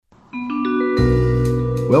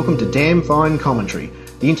welcome to Damn Fine Commentary,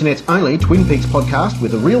 the internet's only Twin Peaks podcast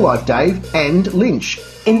with a real-life Dave and Lynch.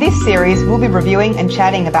 In this series, we'll be reviewing and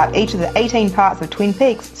chatting about each of the 18 parts of Twin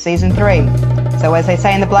Peaks Season 3. So as they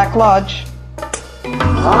say in the Black Lodge...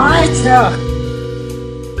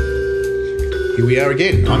 Here we are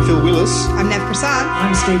again. I'm Phil Willis. I'm Nev Prasad.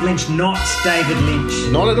 I'm Steve Lynch, not David Lynch.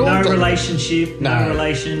 Not at all. No relationship, no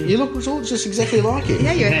relation. You look all just exactly like him.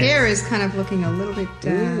 Yeah, your hair is kind of looking a little bit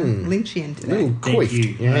Lynchian today. Little coiffed.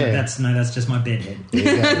 Thank you. Yeah. That's just my bedhead. There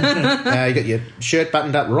you go. You got your shirt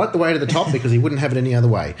buttoned up right the way to the top because he wouldn't have it any other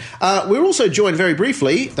way. We're also joined very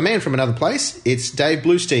briefly, the man from another place. It's Dave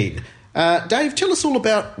Bluestein. Dave, tell us all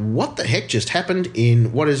about what the heck just happened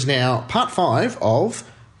in what is now Part 5 of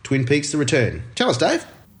Twin Peaks The Return. Tell us, Dave.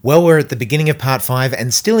 Well, we're at the beginning of Part 5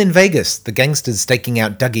 and still in Vegas. The gangsters staking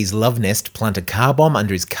out Dougie's love nest plant a car bomb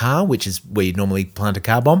under his car, which is where you'd normally plant a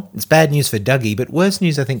car bomb. It's bad news for Dougie, but worse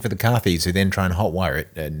news, I think, for the car thieves who then try and hotwire it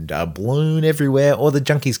and are blown everywhere, or the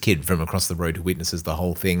junkie's kid from across the road who witnesses the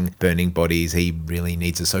whole thing, burning bodies. He really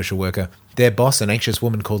needs a social worker. Their boss, an anxious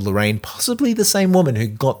woman called Lorraine, possibly the same woman who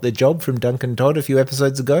got the job from Duncan Todd a few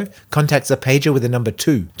episodes ago, contacts a pager with a number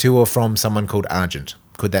 2 to or from someone called Argent.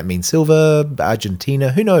 Could that mean Silver,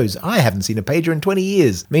 Argentina? Who knows? I haven't seen a pager in 20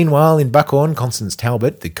 years. Meanwhile, in Buckhorn, Constance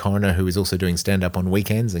Talbot, the coroner who is also doing stand-up on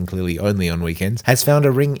weekends, and clearly only on weekends, has found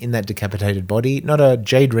a ring in that decapitated body. Not a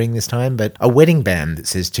jade ring this time, but a wedding band that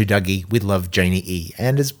says to Dougie, with love, Janie E.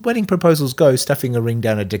 And as wedding proposals go, stuffing a ring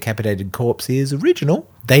down a decapitated corpse is original.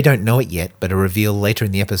 They don't know it yet, but a reveal later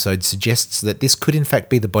in the episode suggests that this could in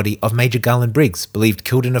fact be the body of Major Garland Briggs, believed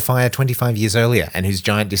killed in a fire 25 years earlier, and whose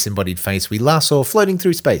giant disembodied face we last saw floating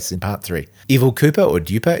through space in Part 3. Evil Cooper, or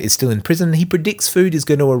Duper, is still in prison. He predicts food is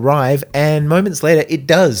going to arrive, and moments later it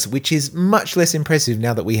does, which is much less impressive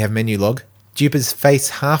now that we have menu log. Duper's face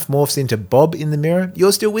half morphs into Bob in the mirror.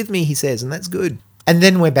 "You're still with me," he says, and that's good. And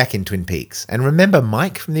then we're back in Twin Peaks. And remember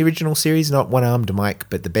Mike from the original series? Not one-armed Mike,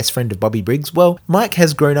 but the best friend of Bobby Briggs? Well, Mike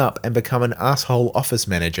has grown up and become an asshole office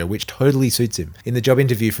manager, which totally suits him. In the job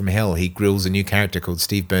interview from hell, he grills a new character called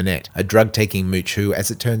Steve Burnett, a drug-taking mooch who,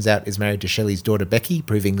 as it turns out, is married to Shelley's daughter Becky,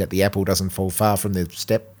 proving that the apple doesn't fall far from the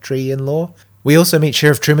step tree-in-law. We also meet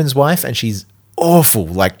Sheriff Truman's wife, and she's awful,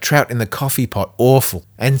 like trout in the coffee pot, awful.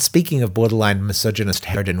 And speaking of borderline misogynist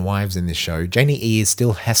harridan wives in this show, Janie E is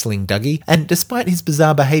still hassling Dougie, and despite his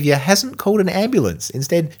bizarre behaviour, hasn't called an ambulance.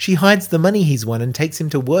 Instead, she hides the money he's won and takes him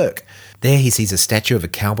to work. There he sees a statue of a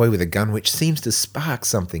cowboy with a gun which seems to spark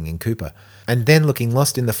something in Cooper. And then, looking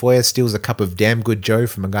lost in the foyer, steals a cup of Damn Good Joe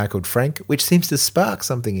from a guy called Frank, which seems to spark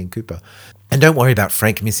something in Cooper. And don't worry about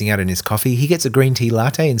Frank missing out on his coffee. He gets a green tea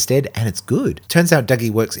latte instead, and it's good. Turns out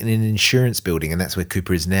Dougie works in an insurance building, and that's where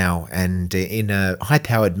Cooper is now. And in a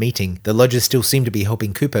high-powered meeting, the lodgers still seem to be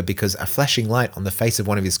helping Cooper because a flashing light on the face of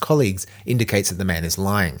one of his colleagues indicates that the man is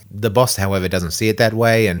lying. The boss, however, doesn't see it that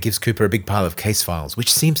way and gives Cooper a big pile of case files,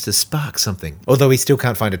 which seems to spark something. Although he still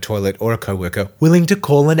can't find a toilet or a co-worker willing to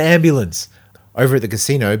call an ambulance. Over at the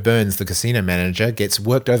casino, Burns, the casino manager, gets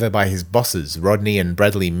worked over by his bosses, Rodney and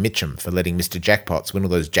Bradley Mitchum, for letting Mr. Jackpots win all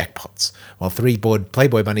those jackpots, while 3 bored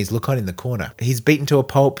Playboy bunnies look on in the corner. He's beaten to a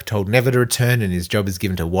pulp, told never to return, and his job is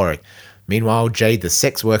given to Warwick. Meanwhile, Jade, the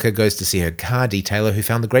sex worker, goes to see her car detailer who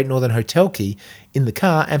found the Great Northern Hotel key in the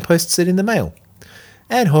car and posts it in the mail.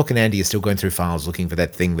 And Hawk and Andy are still going through files looking for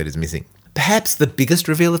that thing that is missing. Perhaps the biggest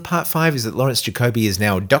reveal of Part 5 is that Lawrence Jacoby is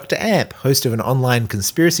now Dr. Amp, host of an online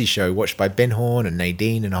conspiracy show watched by Ben Horn and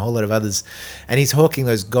Nadine and a whole lot of others, and he's hawking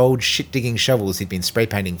those gold shit-digging shovels he'd been spray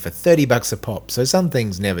painting for $30 a pop, so some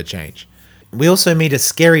things never change. We also meet a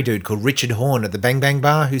scary dude called Richard Horn at the Bang Bang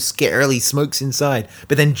Bar who scarily smokes inside,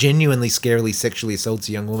 but then genuinely scarily sexually assaults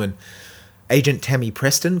a young woman. Agent Tammy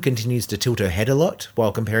Preston continues to tilt her head a lot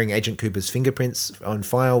while comparing Agent Cooper's fingerprints on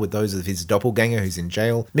file with those of his doppelganger who's in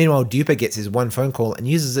jail. Meanwhile, Duper gets his one phone call and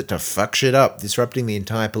uses it to fuck shit up, disrupting the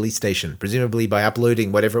entire police station, presumably by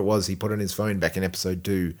uploading whatever it was he put on his phone back in episode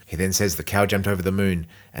 2. He then says the cow jumped over the moon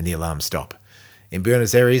and the alarms stop. In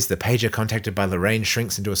Buenos Aires, the pager contacted by Lorraine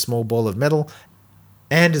shrinks into a small ball of metal,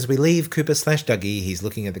 and as we leave Cooper/Dougie, he's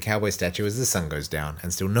looking at the cowboy statue as the sun goes down,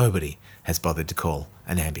 and still nobody has bothered to call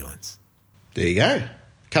an ambulance. There you go.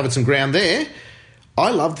 Covered some ground there. I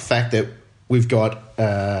love the fact that we've got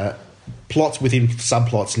plots within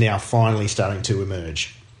subplots now finally starting to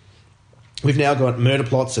emerge. We've now got murder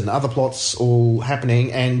plots and other plots all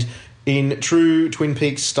happening, and in true Twin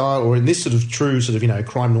Peaks style, or in this sort of true sort of, you know,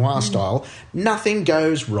 crime noir style, nothing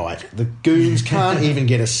goes right. The goons can't even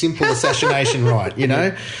get a simple assassination right, you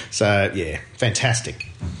know? So, yeah, fantastic.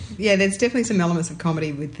 Yeah, there's definitely some elements of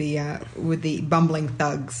comedy with the bumbling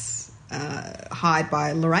thugs hired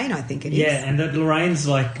by Lorraine, I think it is. Yeah, and that Lorraine's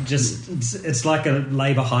like it's like a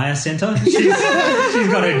labour hire centre. She's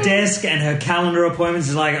got her desk and her calendar appointments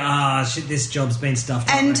is like, shit, this job's been stuffed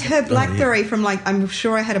up. And her BlackBerry from I'm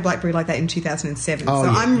sure I had a BlackBerry like that in 2007.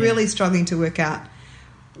 I'm really struggling to work out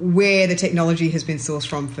where the technology has been sourced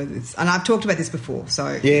from for this. And I've talked about this before,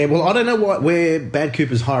 so... Yeah, well, I don't know where Bad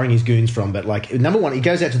Cooper's hiring his goons from, but, like, number one, he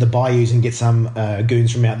goes out to the bayous and gets some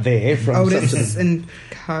goons from out there. From Otis and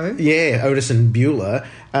co. Yeah, Otis and Bueller.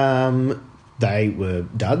 They were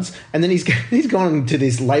duds. And then he's gone to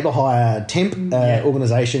this labour hire temp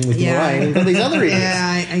organisation with Lorraine and got these other idiots.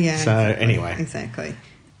 Yeah. So, anyway. Exactly.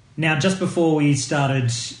 Now, just before we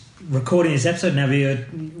started recording this episode,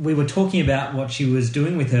 we were talking about what she was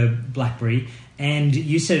doing with her BlackBerry, and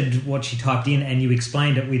you said what she typed in, and you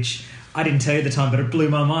explained it, which I didn't tell you at the time, but it blew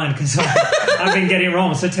my mind because I've been getting it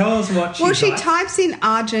wrong. So tell us what she. Well, she types in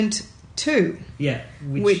Argent 2. Yeah,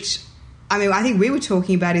 which I mean, I think we were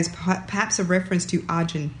talking about is perhaps a reference to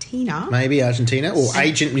Argentina. Maybe Argentina or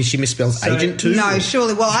agent. She misspells agent too. No,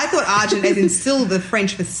 surely. Well, I thought Argent as in silver,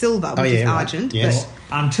 French for silver, which is Argent. Yes. But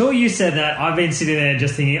until you said that, I've been sitting there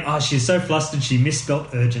just thinking, she's so flustered she misspelled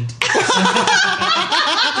urgent.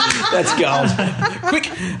 That's gold. Quick,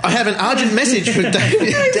 I have an urgent message for David.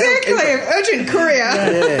 Exactly, urgent courier.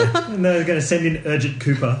 Yeah. And they're going to send in urgent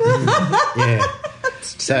Cooper. Yeah.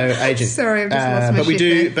 So agent. Sorry, I've just lost my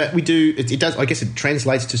shit but we do. It does. I guess it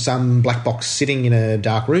translates to some black box sitting in a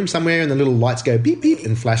dark room somewhere, and the little lights go beep beep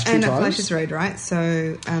and flash 2 times. And it flashes red, right?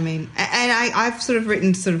 So I mean, and I've sort of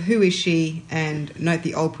written who is she, and note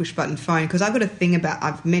the old push button phone, because I've got a thing about.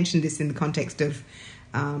 I've mentioned this in the context of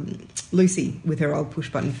Lucy with her old push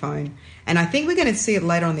button phone, and I think we're going to see it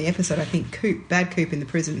later on in the episode. I think Bad Coop in the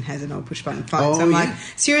prison has an old push button phone. So I'm like,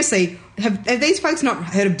 seriously, have these folks not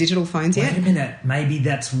heard of digital phones yet? Wait a minute, maybe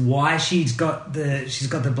that's why she's got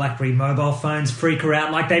the BlackBerry mobile phones freak her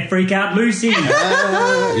out like they freak out Lucy.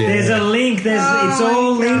 There's a link. It's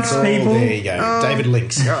all links, people. There you go, David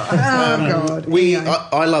Links. God.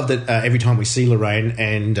 I love that every time we see Lorraine,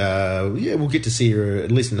 and we'll get to see her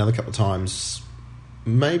at least another couple of times.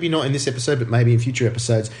 Maybe not in this episode, but maybe in future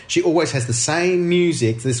episodes. She always has the same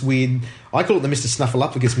music, this weird... I call it the Mr.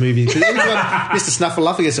 Snuffleupagus movie, because every time Mr.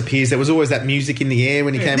 Snuffleupagus appears, there was always that music in the air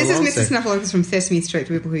when he came along. This is Mr. Snuffleupagus from Sesame Street,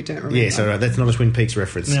 for people who don't remember. Yeah, so that's not a Twin Peaks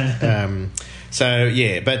reference. We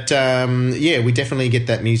definitely get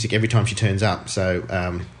that music every time she turns up,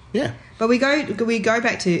 so, yeah. But we go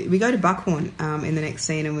to Buckhorn in the next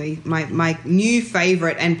scene, and my new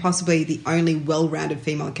favourite and possibly the only well-rounded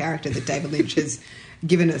female character that David Lynch has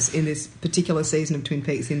given us in this particular season of Twin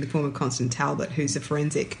Peaks, in the form of Constance Talbot, who's a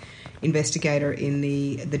forensic investigator in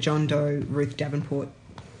the John Doe Ruth Davenport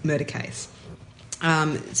murder case.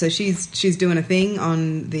 So she's doing a thing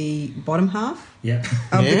on the bottom half of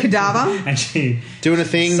the cadaver. And she... Doing a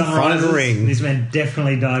thing, finding a ring. This man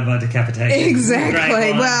definitely died by decapitation.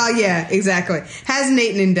 Exactly. Well, yeah, exactly. Hasn't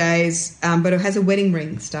eaten in days, but it has a wedding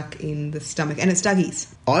ring stuck in the stomach, and it's Dougie's.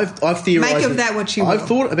 I've theorised... Make of that what you will. I've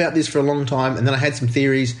thought about this for a long time, and then I had some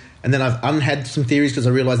theories, and then I've unhad some theories because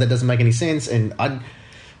I realised that doesn't make any sense, and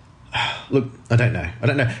Look, I don't know.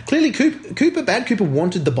 Clearly, Bad Cooper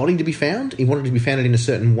wanted the body to be found. He wanted it to be found in a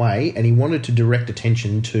certain way, and he wanted to direct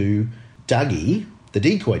attention to Dougie, the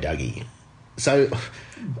decoy Dougie. So...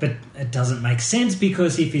 But it doesn't make sense,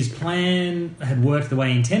 because if his plan had worked the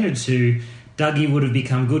way he intended to, Dougie would have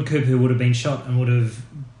become Good Cooper, who would have been shot and would have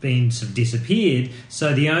been sort of disappeared.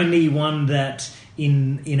 So the only one that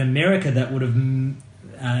in America that would have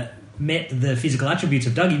met the physical attributes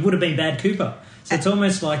of Dougie would have been Bad Cooper. So it's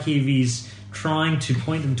almost like if he's trying to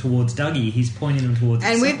point them towards Dougie, he's pointing them towards...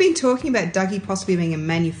 And we've been talking about Dougie possibly being a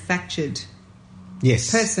manufactured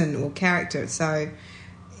person or character. So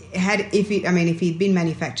if he'd been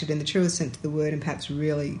manufactured in the truest sense of the word, and perhaps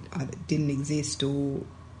really didn't exist, or...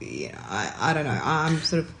 I don't know. I'm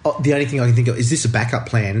sort of... the only thing I can think of is this a backup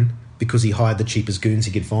plan because he hired the cheapest goons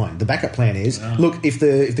he could find. The backup plan is, look, if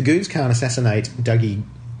the goons can't assassinate Dougie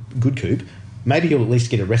Goodcoop, maybe he'll at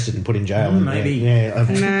least get arrested and put in jail. Maybe. Maybe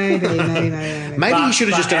he should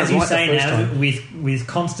have just done it right the first time. With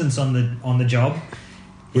Constance on the job,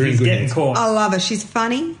 he's getting caught. I love her. She's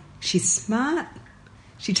funny. She's smart.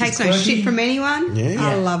 She takes no shit from anyone. Yeah.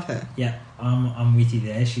 I love her. Yeah, I'm with you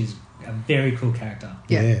there. She's a very cool character.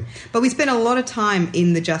 Yeah. But we spent a lot of time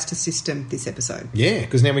in the justice system this episode. Yeah,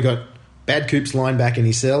 because now we got Bad Coop's lying back in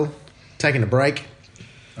his cell, taking a break.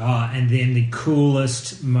 And then the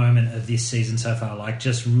coolest moment of this season so far, like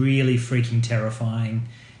just really freaking terrifying,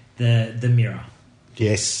 the mirror.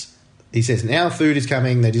 Yes. He says, now food is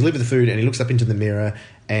coming. They deliver the food, and he looks up into the mirror,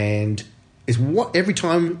 and every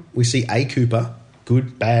time we see a Cooper,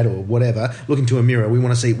 good, bad, or whatever, look into a mirror, we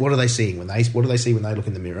want to see what are they seeing when they look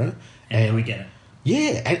in the mirror. And we get it.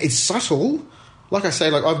 Yeah, and it's subtle. Like I say,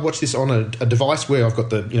 like I've watched this on a device where I've got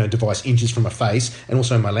the device inches from my face, and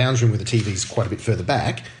also in my lounge room where the TV's quite a bit further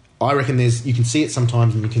back. I reckon you can see it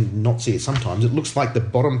sometimes and you can not see it sometimes. It looks like the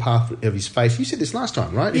bottom part of his face. You said this last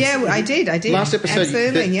time, right? Yeah, I did. Last episode,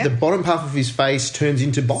 absolutely. the bottom half of his face turns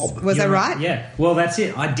into Bob. Was I right? Yeah. Well, that's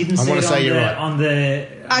it. I didn't see it on the.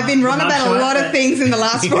 I've been wrong about a lot of things in the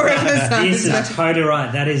last 4 episodes. This is totally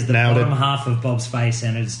right. That is the Nailed bottom it. half of Bob's face,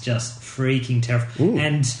 and it's just freaking terrifying.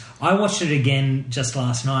 And I watched it again just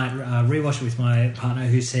last night. Rewatched it with my partner,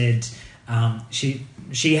 who said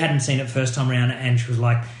she hadn't seen it first time around, and she was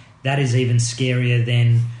like, "That is even scarier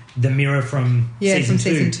than the mirror from season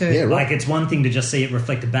 2. Yeah, right. Like, it's one thing to just see it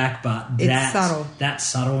reflected back, but It's subtle. That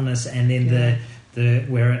subtleness, and then the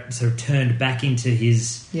where it sort of turned back into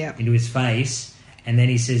his face. And then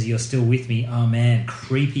he says, "You're still with me." Oh man,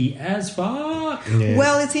 creepy as fuck. Yeah.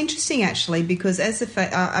 Well, it's interesting actually because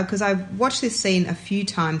because I've watched this scene a few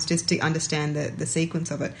times just to understand the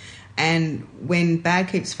sequence of it, and when Bad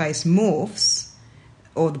Coop's face morphs,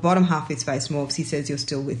 or the bottom half of his face morphs, he says, "You're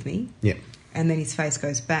still with me." Yeah. And then his face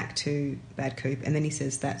goes back to Bad Coop, and then he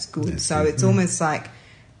says, "That's good." So it's almost like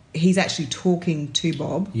he's actually talking to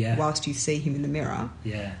Bob whilst you see him in the mirror.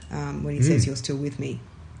 Yeah. When he says, "You're still with me."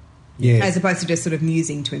 Yeah. As opposed to just sort of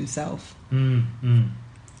musing to himself.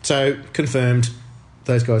 So, confirmed,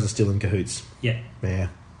 those guys are still in cahoots. Yeah. Yeah.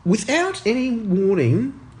 Without any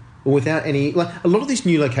warning, or without any... Like, a lot of these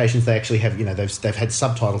new locations, they actually have, they've had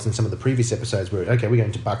subtitles in some of the previous episodes where, okay, we're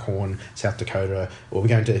going to Buckhorn, South Dakota, or we're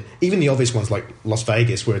going to... Even the obvious ones like Las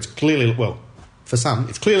Vegas, where it's clearly... Well, for some,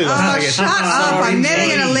 it's clearly Las Vegas. Shut up. I'm never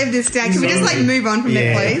going to live this down. Can we just, move on from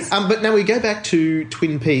it, please? But now we go back to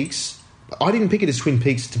Twin Peaks. I didn't pick it as Twin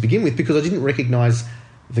Peaks to begin with because I didn't recognise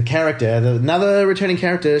the character, another returning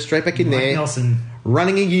character, straight back in Mike there, Nelson,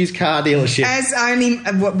 running a used car dealership. As only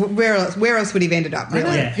where else would he have ended up?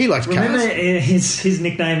 Really? Yeah. He likes cars. Remember his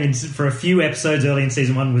nickname for a few episodes early in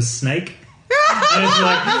season 1 was Snake. And it's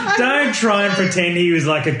like, don't try and pretend he was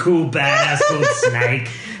like a cool badass called Snake,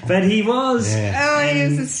 but he was. Yeah. Oh, he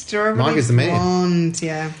was a strawberry Mike is the man. blonde.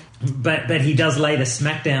 Yeah. But he does lay the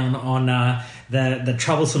smackdown on the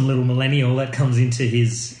troublesome little millennial that comes into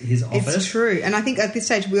his office. It's true. And I think at this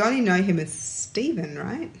stage we only know him as Stephen,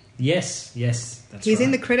 right? Yes, that's He's right.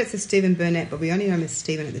 in the credits as Stephen Burnett, but we only know him as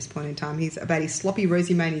Stephen at this point in time. He's about his sloppy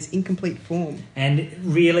resume and his incomplete form. And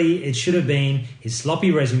really, it should have been his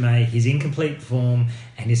sloppy resume, his incomplete form,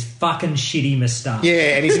 and his fucking shitty moustache.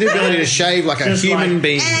 Yeah, and his inability to shave like a Just human like,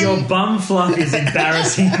 being. Your bum fluff is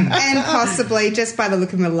embarrassing. And possibly, just by the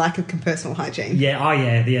look of him, a lack of personal hygiene.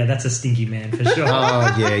 Yeah, that's a stinky man for sure.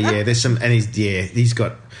 Oh, yeah. There's some... And he's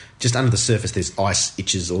got... Just under the surface, there's ice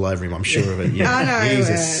itches all over him, I'm sure of it. Yeah. I know. He's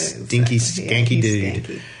a stinky, skanky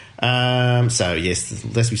dude. Skanky. So, yes, the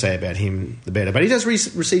less we say about him, the better. But he does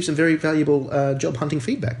receive some very valuable job hunting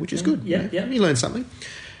feedback, which is good. Yeah. He learned something.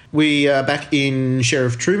 We are back in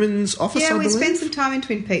Sheriff Truman's office, Yeah, I we believe. spent some time in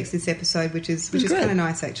Twin Peaks this episode, which is great. kind of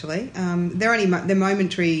nice, actually. They're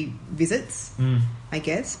momentary visits, I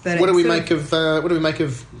guess. But What do we it's sort make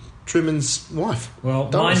of Truman's wife? Well,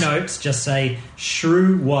 Doris? my notes just say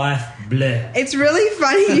shrew wife bleh. It's really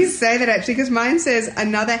funny you say that, actually, because mine says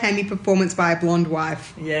another hammy performance by a blonde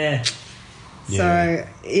wife. Yeah. So,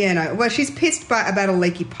 well, she's pissed about a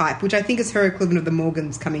leaky pipe, which I think is her equivalent of the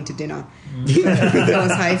Morgans coming to dinner with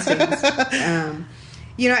Phyllis Hastings.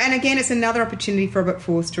 And again, it's another opportunity for Robert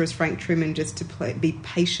Forster as Frank Truman just to be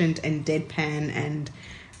patient and deadpan. And,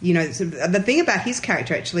 sort of, the thing about his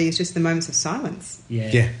character, actually, is just the moments of silence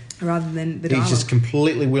Yeah. rather than the He's dialogue. just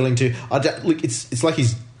completely willing to... Look, it's like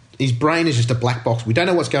his brain is just a black box. We don't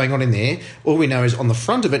know what's going on in there. All we know is on the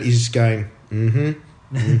front of it, he's just going,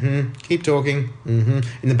 keep talking, In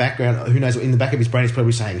the background, who knows, in the back of his brain, he's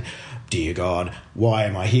probably saying, dear God, why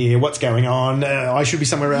am I here? What's going on? I should be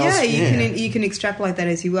somewhere else. Yeah, you can extrapolate that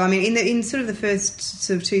as you will. I mean, in sort of the first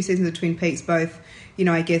sort of 2 seasons of Twin Peaks, both,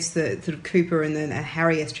 I guess the sort of Cooper and then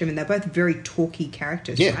Harry S. Truman, they're both very talky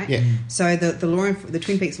characters, right? Yeah. So the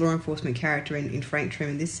Twin Peaks law enforcement character in Frank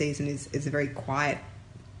Truman this season is a very quiet,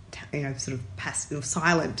 sort of passive,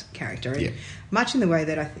 silent character, and much in the way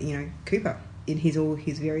that Cooper in all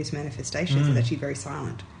his various manifestations is actually very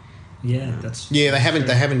silent. Yeah, that's... Yeah, they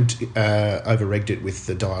haven't over-regged it with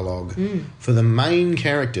the dialogue. For the main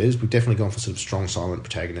characters, we've definitely gone for sort of strong, silent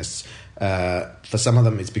protagonists. For some of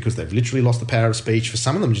them, it's because they've literally lost the power of speech. For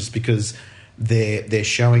some of them, just because they're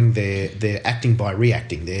showing they're acting by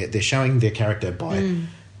reacting. They're showing their character by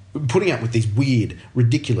putting up with these weird,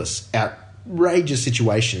 ridiculous, outrageous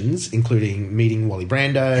situations, including meeting Wally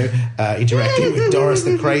Brando, interacting with Doris,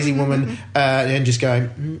 the crazy woman, and just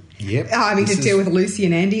going, yep. Having to deal with Lucy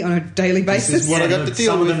and Andy on a daily basis. what I got to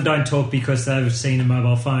deal some with. of them don't talk because they've seen a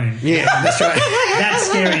mobile phone. Yeah, that's right. That's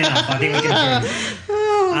scary enough. I think we can agree.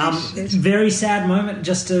 Very sad moment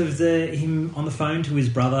just of him on the phone to his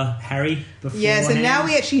brother Harry before. Yeah, so now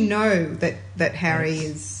we actually know that Harry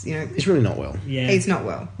is, He's really not well. Yeah. he's not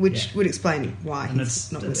well, which would explain why And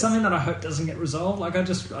he's not with it's us. something that I hope doesn't get resolved. Like I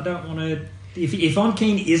don't want to. If On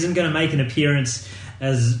Keen isn't going to make an appearance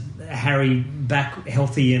as Harry back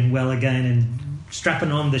healthy and well again and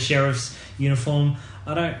strapping on the sheriff's uniform,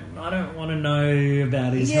 I don't want to know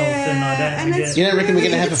about his health, and I don't. You don't reckon we're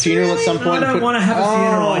going to have a funeral at some point? I don't want to have a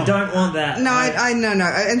funeral. I don't want that. No, I no,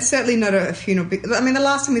 and certainly not a funeral. I mean, the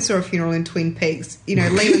last time we saw a funeral in Twin Peaks,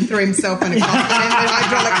 Lehman threw himself in a coffin and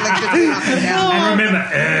hydraulic electricity up and down. And remember,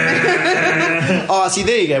 Oh, see,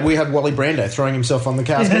 there you go. We had Wally Brando throwing himself on the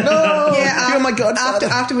casket. No, you're my godfather.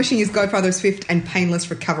 After wishing his godfather a swift and painless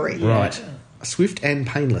recovery. Right. Swift and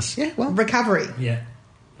painless. Yeah, well, Recovery. yeah.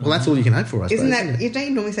 well, that's all you can hope for, I suppose. Don't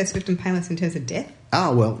you normally say swift and painless in terms of death?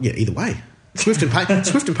 Oh, well, yeah, either way. Swift and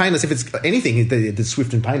painless, if it's anything, the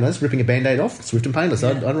swift and painless, ripping a Band-Aid off, swift and painless.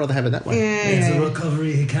 I'd rather have it that way. It's a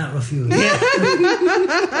recovery he can't refuse. I've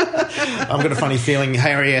got a funny feeling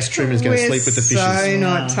Harry S. Truman's going to sleep with the fishes.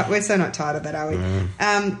 We're so not tired of that, are we?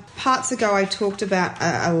 Parts ago, I talked about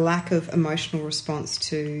a lack of emotional response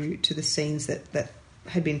to the scenes that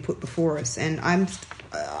had been put before us, and I'm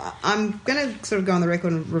going to sort of go on the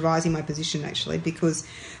record and revising my position actually, because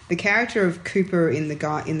the character of Cooper in the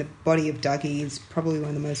body of Dougie is probably one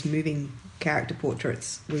of the most moving character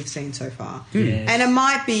portraits we've seen so far. Yes. And it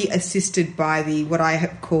might be assisted by what I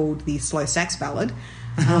have called the slow sax ballad.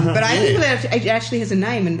 But I think that it actually has a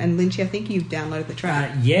name, and Lynchy, I think you've downloaded the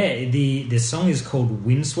track. The song is called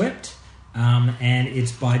Windswept, and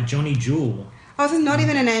it's by Johnny Jewel. Oh, so it's not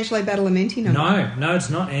even an Angelo Badalamenti number? No, it's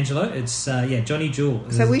not Angelo. It's Johnny Jewel.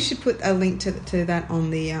 So we should put a link to that on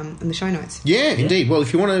the show notes. Yeah, indeed. Well,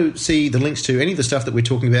 if you want to see the links to any of the stuff that we're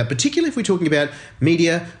talking about, particularly if we're talking about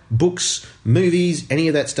media, books, movies, any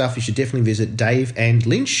of that stuff, you should definitely visit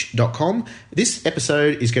daveandlynch.com. This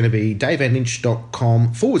episode is going to be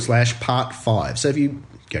daveandlynch.com/part 5. So if you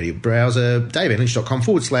go to your browser,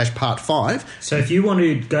 daveandlynch.com/part 5. So if you want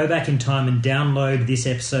to go back in time and download this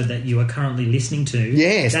episode that you are currently listening to,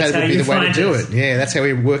 yes, that would be the way to do it. Yeah, that's how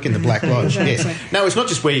we work in the Black Lodge. Exactly. Yes. No, it's not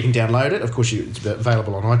just where you can download it. Of course, it's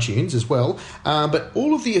available on iTunes as well. But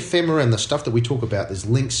all of the ephemera and the stuff that we talk about, there's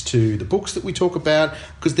links to the books that we talk about,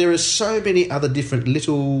 because there are so many other different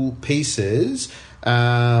little pieces,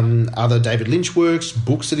 other David Lynch works,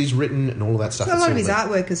 books that he's written, and all of that stuff. So a lot of his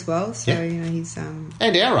artwork as well. So he's and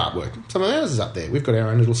our artwork. Some of ours is up there. We've got our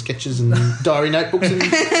own little sketches and diary notebooks and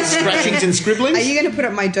scratchings and scribblings. Are you going to put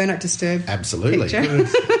up my Don't Disturb? Absolutely, picture?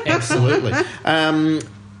 Absolutely.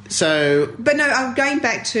 But no, I'm going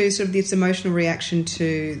back to sort of this emotional reaction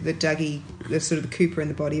to the Dougie, the sort of the Cooper in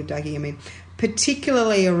the body of Dougie. I mean,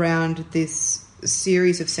 particularly around this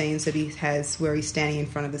series of scenes that he has where he's standing in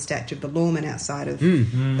front of the statue of the lawman outside of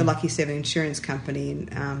the Lucky 7 Insurance Company.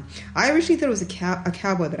 And I originally thought it was a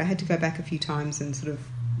cowboy, but I had to go back a few times and sort of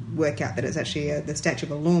work out that it's actually the statue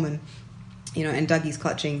of a lawman. And Dougie's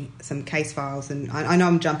clutching some case files. And I know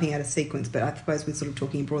I'm jumping out of sequence, but I suppose we're sort of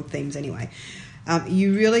talking broad themes anyway.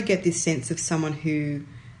 You really get this sense of someone who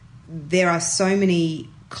there are so many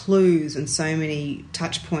clues and so many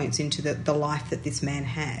touch points into the life that this man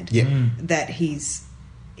had that he's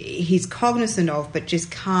cognizant of, but just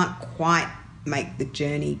can't quite make the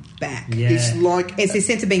journey back. It's like it's this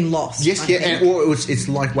sense of being lost. Yes, it's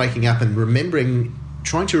like waking up and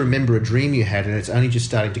trying to remember a dream you had, and it's only just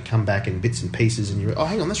starting to come back in bits and pieces, and you're, oh,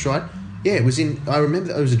 hang on, that's right. Yeah, it was I remember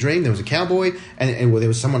that it was a dream. There was a cowboy, and there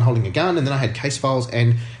was someone holding a gun, and then I had case files,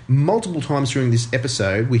 and multiple times during this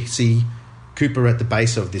episode, we see Cooper at the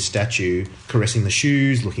base of this statue, caressing the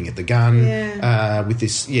shoes, looking at the gun, with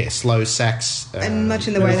this slow sax. And much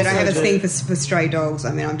in the way that I have a thing for stray dogs.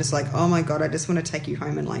 I mean, I'm just like, oh my God, I just want to take you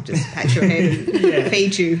home and just pat your head and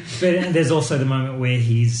feed you. But there's also the moment where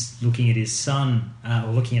he's looking at his son,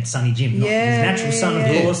 or looking at Sonny Jim, not his natural son, of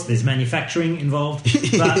course. There's manufacturing involved,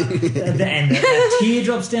 but and that tear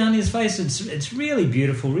drops down his face. It's really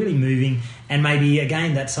beautiful, really moving, and maybe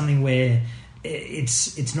again that's something where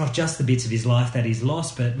it's not just the bits of his life that he's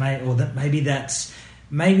lost, but maybe that's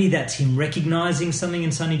him recognising something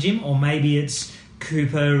in Sonny Jim, or maybe it's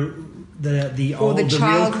Cooper, the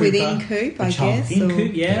child real within Cooper, Coop, I guess,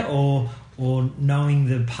 or knowing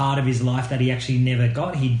the part of his life that he actually never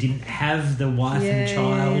got. He didn't have the wife and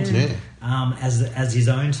child as his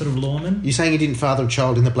own sort of lawman. You're saying he didn't father a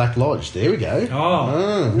child in the Black Lodge. There we go.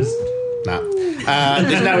 No.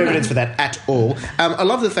 There's no evidence for that at all. I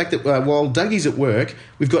love the fact that while Dougie's at work,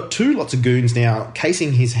 we've got two lots of goons now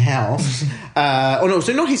casing his house.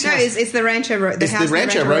 So not his house. It's the Rancho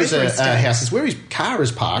Rosa house. It's where his car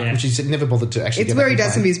is parked, which he's never bothered to actually It's where he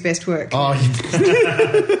does some of his best work. Oh,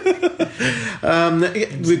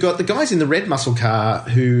 we've got the guys in the red muscle car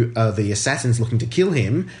who are the assassins looking to kill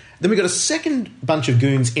him. Then we've got a second bunch of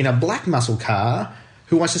goons in a black muscle car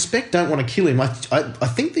who I suspect don't want to kill him. I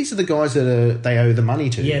think these are the guys that they owe the money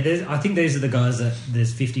to. Yeah, I think these are the guys that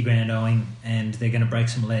there's 50 grand owing and they're going to break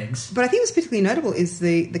some legs. But I think what's particularly notable is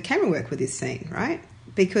the camera work with this scene, right?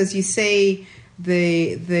 Because you see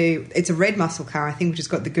it's a red muscle car, I think, which has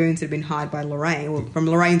got the goons that have been hired by Lorraine, or from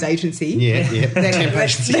Lorraine's agency. Yeah.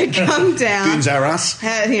 They come down. Goons are us.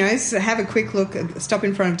 Have a quick look, stop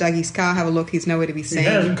in front of Dougie's car, have a look. He's nowhere to be seen. He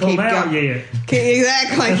hasn't come out yet.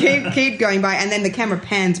 Exactly. keep going by, and then the camera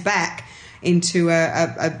pans back into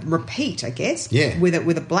a repeat, I guess. Yeah. With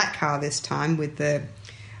a black car this time, with the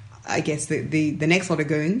next lot of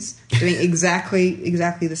goons doing exactly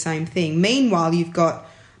the same thing. Meanwhile, you've got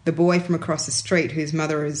the boy from across the street whose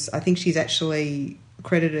mother is, I think she's actually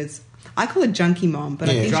credited as, I call her junkie mom, but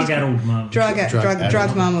I think drug-addled mum.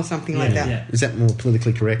 Drug mum or something like that. Yeah. Is that more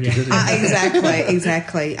politically correct? Yeah. Is it?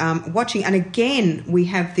 Exactly. Watching, and again, we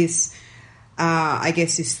have this,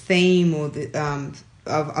 this theme or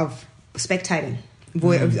of spectating, of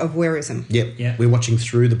voyeurism. Yep. We're watching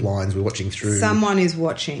through the blinds. We're watching through. Someone is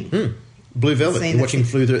watching. Blue Velvet. You're watching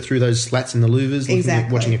through those slats in the louvers,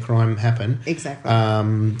 watching a crime happen. Exactly.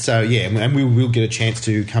 And we will get a chance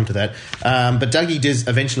to come to that. But Dougie does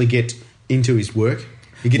eventually get into his work.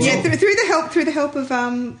 He gets through the help of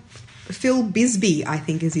Phil Bisbee, I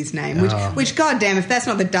think is his name. Which goddamn, if that's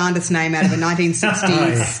not the darndest name out of a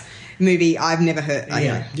 1960s movie, I've never heard.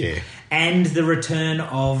 Yeah. And the return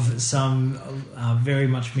of some very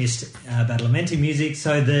much missed Badalamenti music.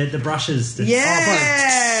 So the brushes.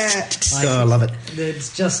 I love it.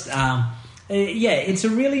 It's just, it's a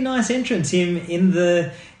really nice entrance. Him in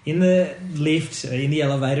the lift, in the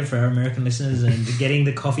elevator for our American listeners, and getting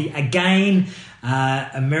the coffee again.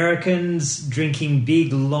 Americans drinking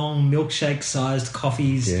big, long milkshake-sized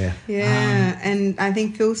coffees. Yeah. And I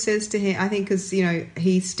think Phil says to him, I think because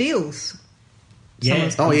he steals.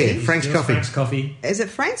 Frank's coffee. Is it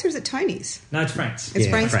Frank's or is it Tony's? No, it's Frank's. It's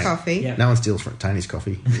Frank's coffee. Yeah. No one steals Tony's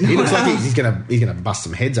coffee. He looks like he's gonna bust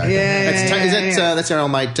some heads open. That's our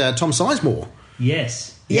old mate Tom Sizemore.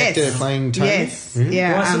 Yes. The actor playing Tony. Yes. Mm-hmm.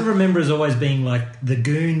 Yeah. Well, I sort of remember as always being like the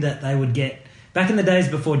goon that they would get back in the days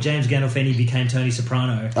before James Gandolfini became Tony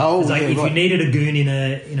Soprano. Oh, if you needed a goon in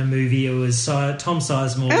a movie, it was Tom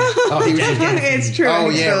Sizemore. It's true. Oh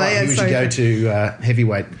yeah, right. You should go to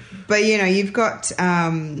Heavyweight. But you've got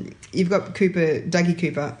Dougie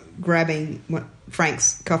Cooper grabbing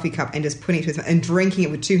Frank's coffee cup and just putting it to his mouth and drinking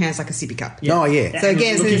it with two hands like a sippy cup. Yeah. Oh yeah. So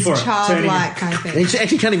again, it's this childlike kind of thing. He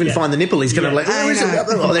actually can't even find the nipple. He's going to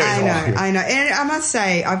I know. And I must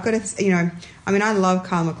say, I've got to. I love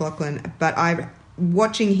Kyle MacLachlan, but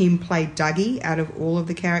watching him play Dougie out of all of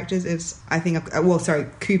the characters is, I think,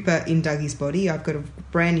 Cooper in Dougie's body, I've got a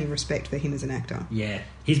brand new respect for him as an actor. Yeah,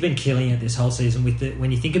 he's been killing it this whole season.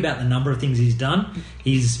 When you think about the number of things he's done,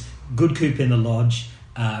 he's good Coop in the Lodge,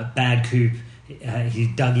 bad Coop, he's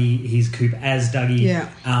Dougie, he's Coop as Dougie.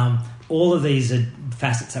 Yeah. All of these are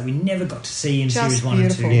facets that we never got to see in Just series 1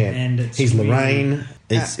 beautiful. and 2. Yeah. And he's Lorraine.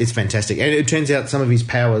 It's fantastic, and it turns out some of his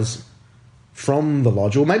powers from the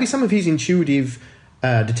Lodge, or maybe some of his intuitive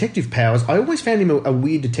detective powers. I always found him a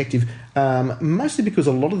weird detective, mostly because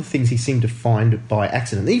a lot of the things he seemed to find by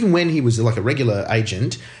accident. Even when he was like a regular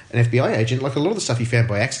agent, an FBI agent, like a lot of the stuff he found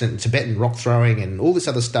by accident, Tibetan rock throwing and all this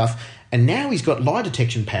other stuff. And now he's got lie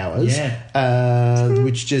detection powers,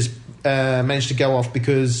 which just managed to go off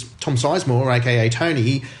because Tom Sizemore, aka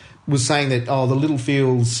Tony, was saying that the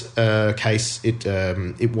Littlefields case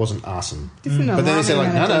it wasn't arson. But then they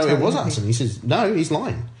said no, it was arson. He says no, he's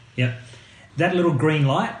lying. Yeah. That little green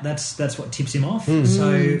light, that's what tips him off.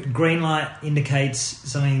 So green light indicates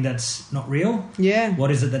something that's not real. Yeah.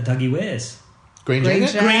 What is it that Dougie wears? Green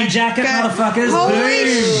jacket? Green jacket, motherfuckers. Holy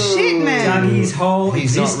shit, man. Dougie's whole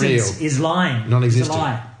He's not existence real. is lying.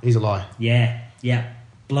 Non-existent. He's a lie. Yeah.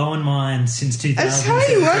 Blowing minds since 2000. I tell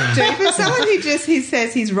you what, dude, for someone who he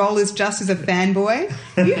says his role is just as a fanboy,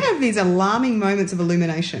 you have these alarming moments of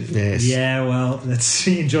illumination. Yes. Yeah, well, let's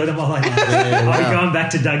enjoy them all I like. I'm going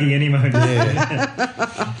back to Dougie any moment.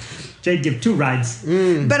 Yeah. Jade give 2 rides.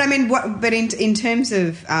 But I mean, in terms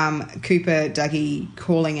of Cooper, Dougie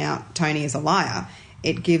calling out Tony as a liar,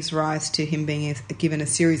 it gives rise to him being given a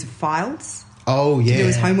series of files Oh, yeah. to do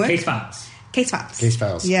his homework. Case files. Case files. Case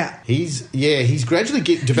files. Yeah. He's gradually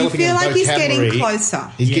developing You feel a like he's getting vocabulary.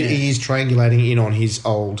 closer. He is triangulating in on his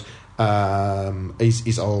old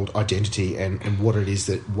his old identity and what it is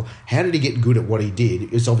that. How did he get good at what he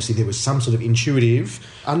did? It's obviously there was some sort of intuitive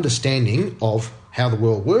understanding of how the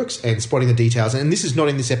world works and spotting the details. And this is not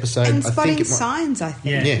in this episode. And I spotting think signs, I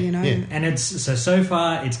think. Yeah. You know. Yeah. And it's so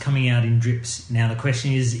far it's coming out in drips. Now the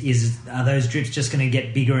question is are those drips just going to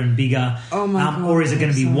get bigger and bigger, Oh my God, or is it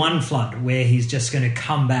going to be so. one flood where he's just going to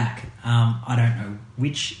come back? I don't know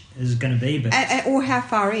which is going to be, but Or how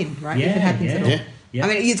far in, right? Yeah, if it happens at all. yeah. Yeah. I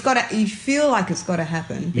mean, it's got to. You feel like it's got to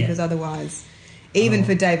happen because Yeah. otherwise, even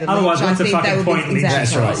for David Otherwise, Lynch, I what's the think that fucking would point be in these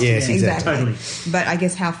exactly. That's right, yes, exactly. Totally. But I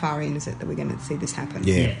guess how far in is it that we're going to see this happen?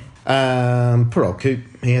 Yeah. Poor old Coop.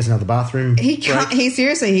 He has another bathroom. He can't. break. He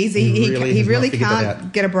seriously. He really He has really not figured that can't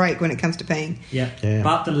out. get a break when it comes to peeing. Yeah. Yeah.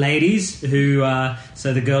 But the ladies who,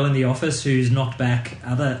 so the girl in the office who's knocked back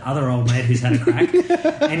other old mate who's had a crack,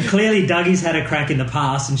 and clearly Dougie's had a crack in the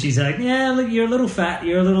past, and she's like, yeah, look, you're a little fat,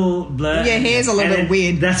 you're a little blur. Yeah, hair's a little And bit then-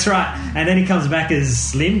 weird. That's right. And then he comes back as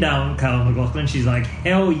slim down Carl McLaughlin. She's like,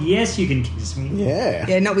 hell yes, you can kiss me. Yeah.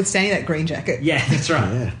 Yeah, notwithstanding that green jacket. Yeah, that's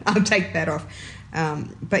right. Yeah. I'll take that off.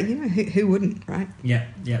 But you know, who wouldn't, right? Yeah,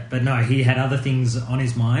 yeah, but no, he had other things on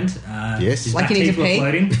his mind. Yes. his Like back he needs teeth to were pee?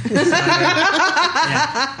 floating.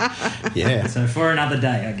 Yeah. So for another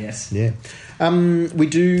day, I guess. Yeah. We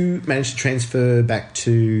do manage to transfer back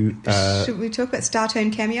to. Should we talk about Star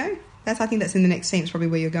Turn cameo? I think that's in the next scene. It's probably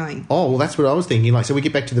where you're going. Oh, well, that's what I was thinking. Like, so we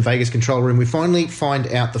get back to the Vegas control room. We finally find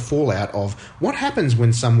out the fallout of what happens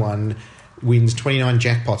when someone wins 29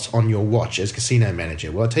 jackpots on your watch as casino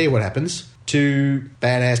manager. Well, I'll tell you what happens. Two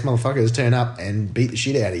badass motherfuckers turn up and beat the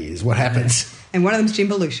shit out of you is what happens. And one of them's Jim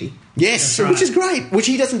Belushi. Yes, That's right. which is great. Which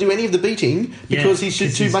he doesn't do any of the beating because Yeah, he's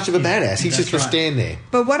because too much of a yeah, badass. He's that's just going to right. stand there.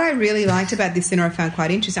 But what I really liked about this dinner I found quite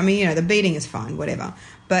interesting. I mean, you know, the beating is fine, whatever.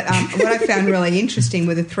 But what I found really interesting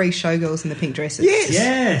were the three showgirls in the pink dresses. Yes.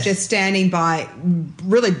 Yes. Just standing by,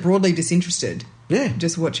 really broadly disinterested. Yeah.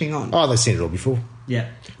 Just watching on. Oh, they've seen it all before. Yeah.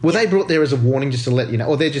 Were they brought there as a warning just to let you know,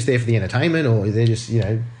 or they're just there for the entertainment, or they're just, you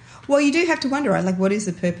know... Well, you do have to wonder, right? Like, what is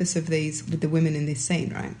the purpose of these with the women in this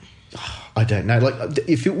scene, right? I don't know. Like,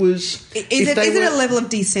 if it was... Is it a level of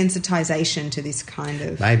desensitization to this kind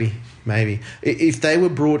of... Maybe. If they were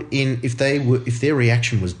brought in, if their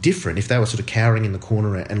reaction was different, if they were sort of cowering in the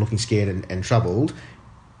corner and looking scared and troubled,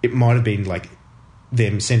 it might have been like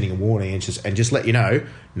them sending a warning and just let you know,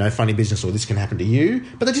 no funny business, or this can happen to you.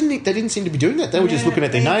 But they didn't seem to be doing that. They were just Yeah, looking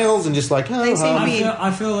at their nails and just like, they seem to be-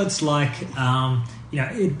 I feel it's like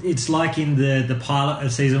it's like in the pilot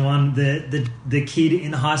of season 1, the kid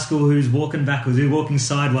in high school who's walking backwards, who's walking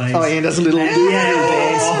sideways. Oh, yeah, does a little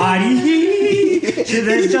dance. Oh, Heidi. So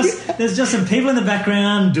there's just some people in the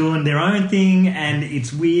background doing their own thing, and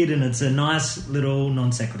it's weird, and it's a nice little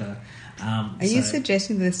non sequitur. Are you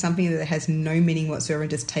suggesting that there's something that has no meaning whatsoever and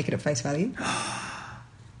just take it at face value?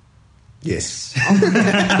 Yes. I'm going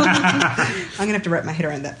to have to wrap my head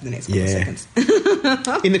around that for the next couple of Yeah. seconds.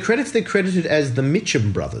 In the credits, they're credited as the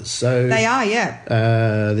Mitchum brothers. So They are, yeah.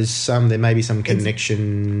 there may be some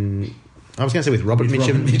connection. I was going to say with Robert With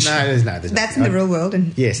Mitchum. Robert Mitchum. There's That's in the real world,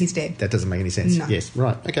 and Yes, he's dead. That doesn't make any sense. No. Yes,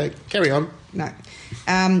 right. Okay, carry on. No.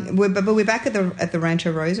 But we're back at the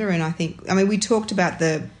Rancho Rosa, and I mean, we talked about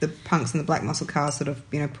the punks and the black muscle cars sort of,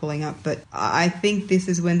 pulling up, but I think this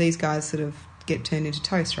is when these guys sort of get turned into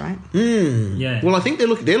toast, right? Yeah. Well, I think they're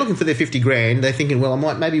looking for their $50,000. They're thinking, well,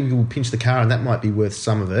 maybe we'll pinch the car, and that might be worth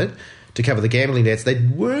some of it to cover the gambling debts. They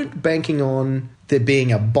weren't banking on there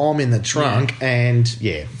being a bomb in the trunk, and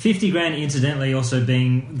 $50,000 incidentally also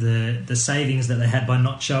being the savings that they had by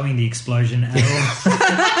not showing the explosion at all.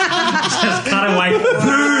 Just cut away, boom,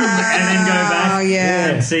 and then go back Oh, yeah.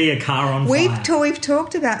 and see a car on fire. We've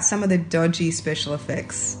talked about some of the dodgy special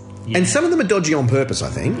effects. Yeah. And some of them are dodgy on purpose, I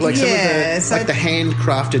think. Like Yeah, some so- of the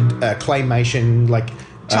handcrafted claymation, like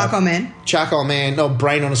Charcoal Man. Charcoal Man, no,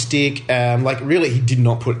 Brain on a Stick. Really, he did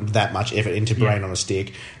not put that much effort into Brain on a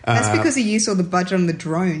Stick. That's because he used all the budget on the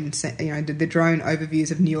drone, the drone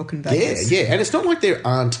overviews of New York and Vegas. Yeah, and it's not like there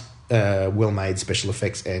aren't well-made special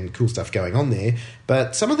effects and cool stuff going on there,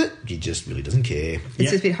 but some of it he just really doesn't care. It's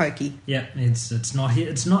Yeah. just a bit hokey. Yeah, it's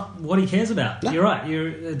not what he cares about. No. You're right.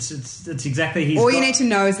 It's exactly he's All got, you need to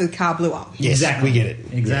know is the car blew up. Yes, Exactly. we get it.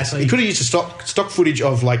 Exactly. Yes. He could have used a stock footage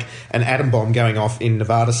of like an atom bomb going off in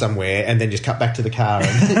Nevada somewhere, and then just cut back to the car and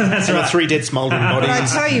That's and the right. 3 dead smouldering But I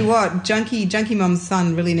bodies. tell you what, Junkie Mum's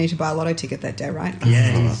son really needed to buy a lotto ticket that day, right?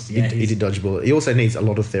 Yeah, He did dodge a bullet. He also needs a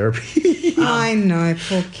lot of therapy. I know,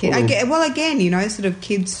 poor kid. Poor little- Again, sort of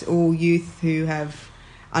kids or youth who have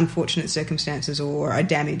unfortunate circumstances or are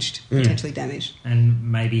damaged, potentially damaged.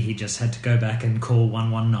 And maybe he just had to go back and call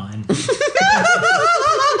 119.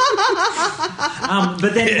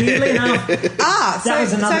 But then weirdly enough,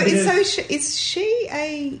 is she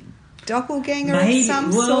a doppelganger maybe, of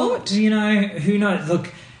some sort? You know, who knows?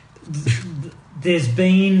 Look, there's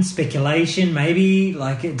been speculation, maybe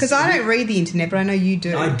like it's because I don't read the internet, but I know you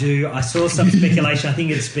do. I do. I saw some speculation. I think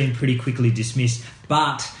it's been pretty quickly dismissed.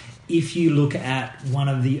 But if you look at one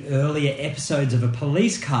of the earlier episodes of a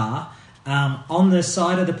police car, on the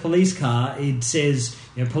side of the police car, it says,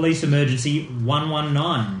 police emergency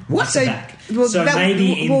 119. What? So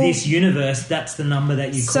maybe in this universe, that's the number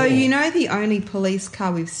that you call. So the only police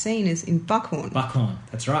car we've seen is in Buckhorn. Buckhorn,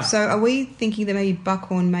 that's right. So are we thinking that maybe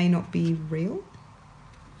Buckhorn may not be real?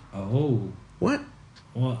 Oh. What?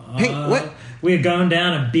 Well, What? We're going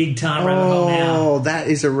down a big time rabbit hole now. Oh, that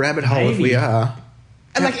is a rabbit hole if we are.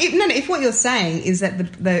 If what you're saying is that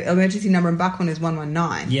the emergency number in Buckhorn is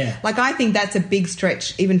 119, I think that's a big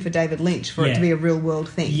stretch even for David Lynch for it to be a real world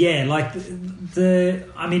thing. Yeah, like the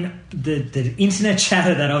internet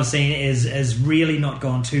chatter that I've seen has really not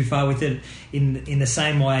gone too far with it in the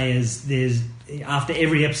same way as there's. After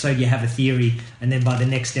every episode, you have a theory, and then by the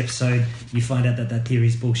next episode, you find out that theory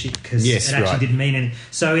is bullshit because it actually didn't mean anything.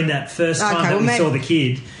 So in that first time that we saw the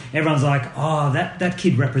kid, everyone's like, "Oh, that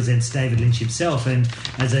kid represents David Lynch himself." And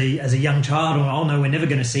as a young child, oh no, we're never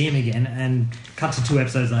going to see him again. And cut to 2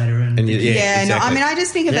 episodes later, exactly. I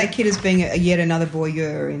just think of that kid as being yet another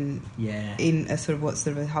voyeur in a sort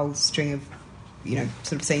of a whole string of.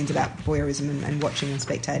 Sort of scenes about voyeurism and watching and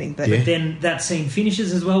spectating. But then that scene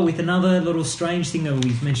finishes as well with another little strange thing that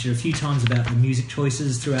we've mentioned a few times about the music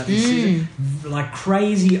choices throughout the season. Like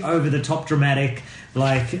crazy over-the-top dramatic,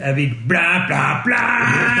 like a big blah, blah, blah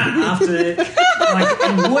after...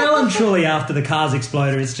 and well and truly after the cars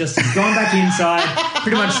exploded, it's just gone back inside,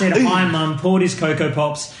 pretty much said, "Hi, Mum," poured his Cocoa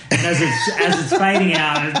Pops, and as it's fading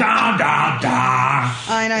out, it's da, da, da.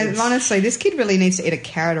 I know, honestly, this kid really needs to eat a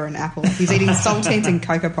carrot or an apple. He's eating saltines and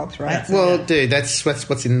Cocoa Pops, right? Well, dude, that's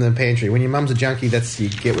what's in the pantry. When your mum's a junkie, you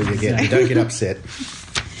get what you get. You don't get upset.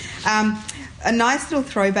 A nice little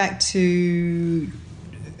throwback to...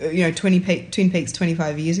 Twin Peaks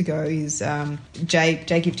 25 years ago is Jay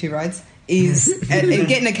Give Two Rides is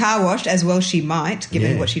getting a car washed, as well she might,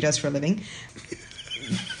 given what she does for a living.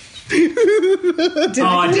 Did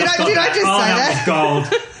I just say that? Gold.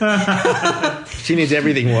 She needs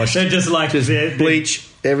everything washed. They're just bleach,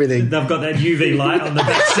 everything. They've got that UV light on the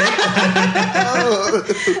back seat.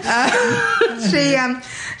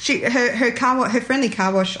 Her friendly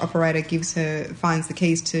car wash operator finds the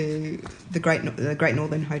keys to the Great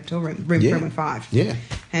Northern Hotel room 315. Yeah,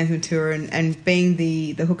 hands them to her, and being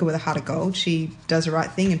the hooker with a heart of gold, she does the right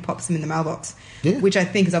thing and pops them in the mailbox. Yeah, which I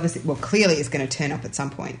think is clearly is going to turn up at some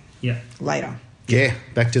point. Yeah, later. Yeah,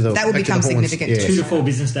 back to the... That will become significant. 2 to 4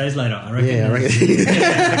 business days later, I reckon. Yeah, I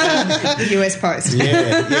reckon. US Post.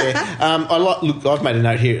 Yeah. I've made a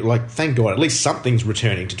note here, thank God, at least something's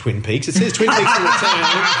returning to Twin Peaks. It says Twin Peaks will return.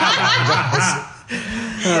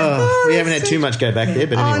 We haven't had too much go back there,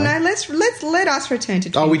 but anyway. Oh, no, let us return to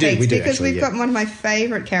Twin Peaks. We do, because we've got one of my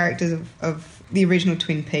favourite characters of the original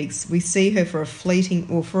Twin Peaks. We see her for a fleeting...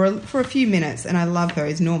 or for a few minutes, and I love her,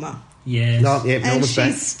 is Norma. Yes. And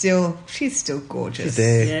she's still gorgeous. She's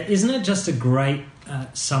there. Yeah, isn't it just a great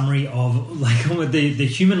summary of the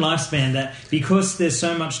human lifespan, that because there's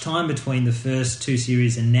so much time between the first 2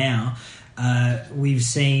 series and now, we've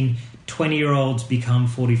seen 20-year-olds become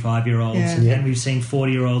 45-year-olds, and we've seen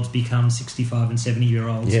 40-year-olds become 65 and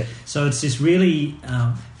 70-year-olds. Yeah. So it's this really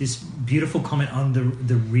this beautiful comment on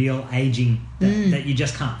the real aging that you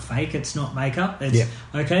just can't fake. It's not makeup. It's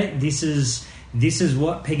okay. This is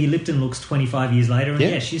what Peggy Lipton looks 25 years later,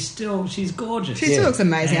 and she's gorgeous. She still looks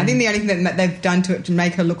amazing. I think the only thing that they've done to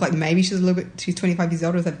make her look like maybe she's 25 years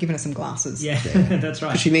older is they've given her some glasses. Yeah, that's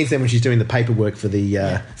right. She needs them when she's doing the paperwork for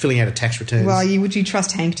the filling out of tax returns. Well, would you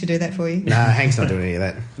trust Hank to do that for you? No, Hank's not doing any of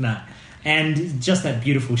that. No. And just that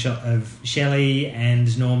beautiful shot of Shelley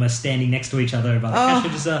and Norma standing next to each other by the cash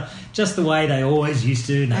register, just the way they always used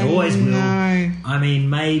to, and they always will. I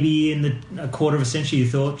mean, maybe in a quarter of a century you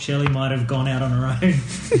thought Shelley might have gone out on her own.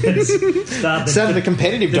 Started the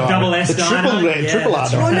competitive diner. The double S diner. Triple R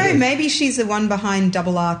diner. Well, no, maybe she's the one behind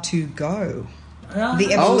Double R to go. The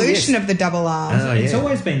evolution of the Double R. It's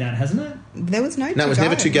always been that, hasn't it? There was no to go. No, it was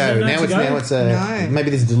never to go. Now it's maybe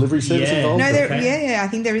there's a delivery service involved. No, I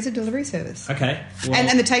think there is a delivery service. Okay. Well,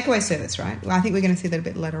 and the takeaway service, right? Well, I think we're going to see that a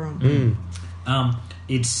bit later on.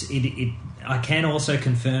 It I can also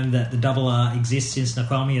confirm that the Double R exists in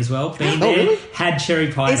Snoqualmie as well. Been there, really? had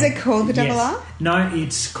cherry pie. Is it called the Double Yes. R? No,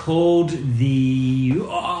 it's called the... Oh,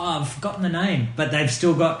 I've forgotten the name. But they've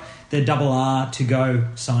still got the Double R to go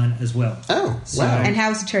sign as well. Oh, So- wow. And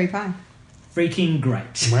how's the cherry pie? Freaking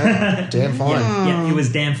great. Wow, damn fine. Yeah, it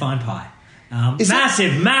was damn fine pie. Is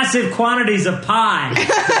Massive quantities of pie.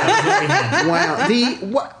 That was what we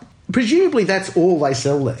had. Presumably that's all they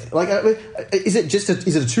sell there. Like, is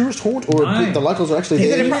it a tourist haunt, or No. the locals are actually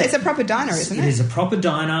Is there? it it's a proper diner, isn't It it? is a proper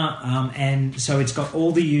diner, and so it's got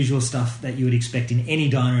all the usual stuff that you would expect in any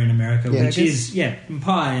diner in America, Yeah. which is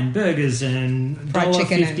pie and burgers and Fried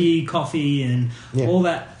chicken $1.50 coffee and Yeah. all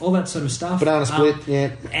that sort of stuff. Banana split,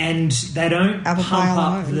 yeah. And they don't Apple pie pump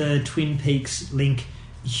on up the the Twin Peaks link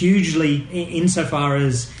hugely insofar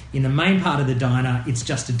as in the main part of the diner it's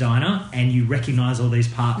just a diner and you recognise all these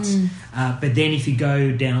parts, but then if you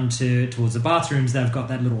go down towards the bathrooms, they've got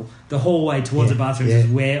that the hallway towards the bathrooms is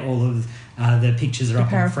where all of the pictures are up on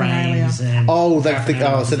paraphernalia. frames and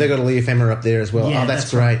So they've got a Lee ephemera up there as well. Yeah, Oh,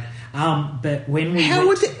 that's great. right. But when we How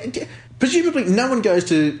went- would they, presumably no one goes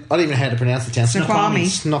to, I don't even know how to pronounce the town. Snoqualmie.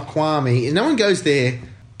 Snoqualmie. No one goes there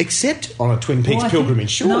except on a Twin Peaks Well, I think- pilgrimage,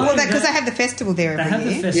 sure. No, Well, because they have the festival there They every have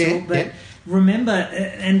the year. festival, Yeah, but yeah. remember,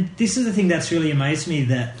 and this is the thing that's really amazed me,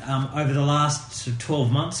 that over the last sort of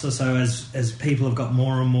 12 months or so, as people have got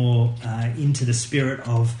more and more into the spirit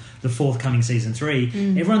of the forthcoming season 3,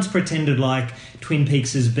 everyone's pretended like Twin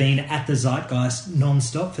Peaks has been at the zeitgeist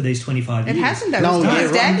non-stop for these 25 It years. hasn't, though. No, It's yeah,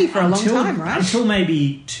 been staggy for a long Until- time, right? Until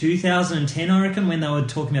maybe 2010, I reckon, when they were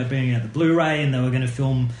talking about bringing out the Blu-ray and they were going to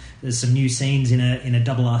film some new scenes in a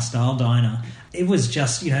Double R style diner. It was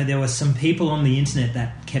just, there were some people on the internet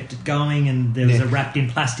that kept it going, and there was a wrapped in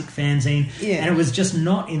plastic fanzine, and it was just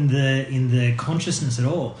not in the consciousness at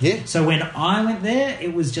all. Yeah. So when I went there,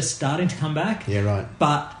 it was just starting to come back. Yeah, right.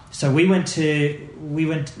 But so we'd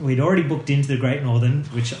already booked into the Great Northern,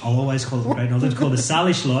 which I'll always call the Great Northern. It's called the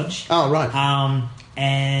Salish Lodge. Oh, right.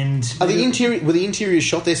 And were the interiors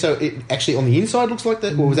shot there so it actually on the inside looks like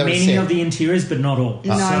that? Or was that a many set? of the interiors, but not all. No,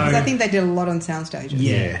 because So- I think they did a lot on sound stages.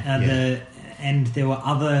 And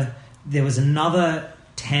there was another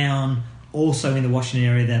town also in the Washington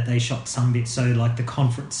area that they shot some bits. So like the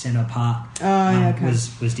conference centre part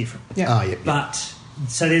was different. Yeah. Oh, yeah. But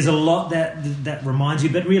so there's a lot that reminds you,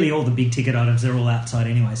 but really all the big ticket items, they're all outside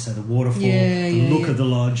anyway. So the waterfall, the look of the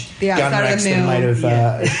lodge, The Gun outside racks of the that are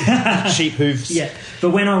mill. made of sheep hooves. Yeah,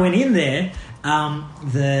 but when I went in there,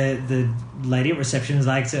 the lady at reception was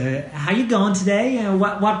like, "So, how you going today?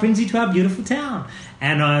 What brings you to our beautiful town?"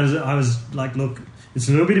 And I was like, "Look, it's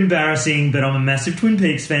a little bit embarrassing, but I'm a massive Twin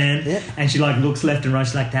Peaks fan." Yeah. And she looks left and right.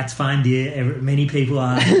 She's like, "That's fine, dear. Many people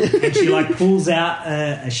are." And she pulls out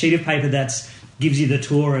a sheet of paper that gives you the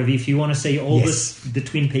tour of, if you want to see all the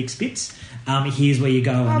Twin Peaks bits. Here's where you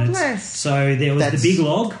go. And bless. so there was That's- the big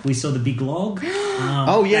log. We saw the big log.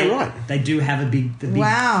 Right. They do have the big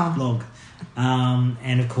Wow. log.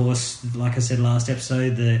 And of course, like I said last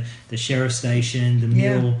episode, the sheriff station, the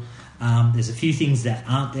mill. There's a few things that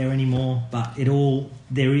aren't there anymore, but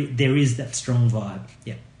there is that strong vibe.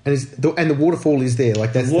 Yeah. And the waterfall is there.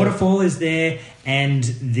 Like that's The waterfall is there, and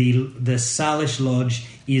the Salish Lodge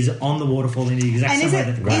is on the waterfall in the exact And same is way it,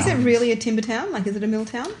 that the is ground it really a timber town? Like, is it a mill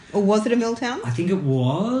town? Or was it a mill town? I think it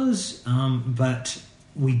was, but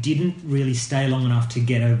we didn't really stay long enough to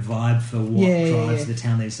get a vibe for what drives the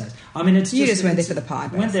town these days. I mean, it's You just went there for the pie,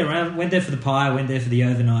 Went there for the pie. Went there for the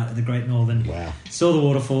overnight at the Great Northern. Wow. Saw the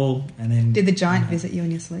waterfall, and then Did the giant visit you in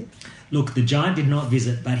your sleep? Look, the giant did not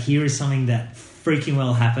visit, but here is something that freaking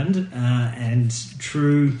well happened, and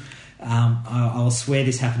true. I'll swear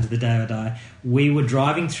this happened to the day I die. We were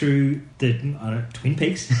driving through the Twin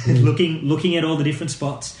Peaks, looking at all the different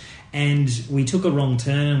spots, and we took a wrong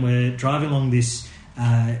turn, and we're driving along this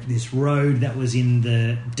road that was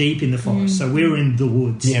deep in the forest. So we were in the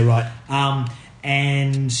woods. Yeah, right.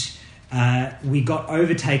 And we got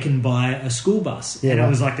overtaken by a school bus, Yeah, and right. it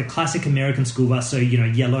was like the classic American school bus, so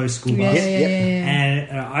yellow school bus. And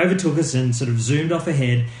overtook us and sort of zoomed off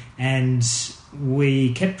ahead, and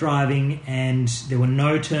we kept driving, and there were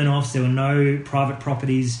no turn-offs, there were no private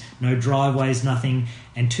properties, no driveways, nothing.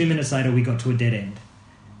 And 2 minutes later, we got to a dead end,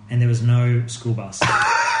 and there was no school bus.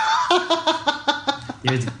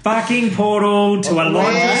 There's a fucking portal to a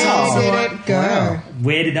lodge of some Where sort. did it go?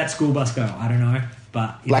 Where did that school bus go? I don't know,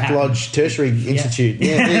 but it Black happened. Lodge Tertiary Institute.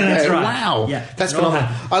 Yeah, That's right. Wow, Yeah, that's it all phenomenal.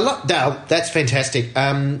 happened. I love Dale. That's fantastic.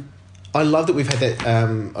 I love that we've had that.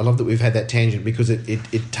 I love that we've had that tangent because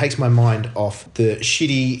it takes my mind off the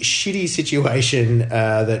shitty situation.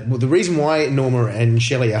 The reason why Norma and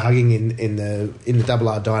Shelley are hugging in the Double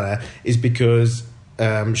R diner is because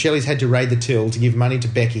Shelley's had to raid the till to give money to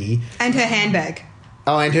Becky. And her handbag.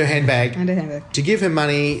 Oh, and her handbag. And her handbag. To give her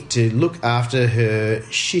money to look after her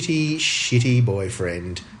shitty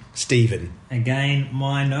boyfriend, Stephen. Again,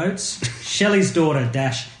 my notes. Shelley's daughter,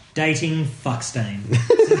 dating fuckstain.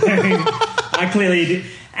 So, I clearly did.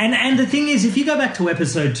 And the thing is, if you go back to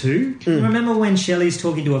episode 2, remember when Shelley's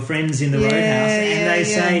talking to her friends in the roadhouse and they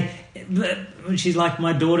say, she's like,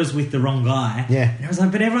 my daughter's with the wrong guy. Yeah. And I was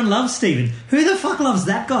like, but everyone loves Stephen. Who the fuck loves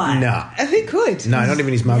that guy? No. Who could? No, not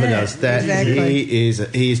even his mother Yeah, does. That exactly.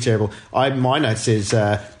 he is terrible. My note says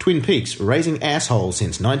Twin Peaks raising asshole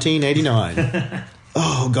since 1989.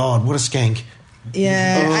 Oh God, what a skank!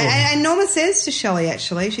 Yeah, Oh. and Norma says to Shelley,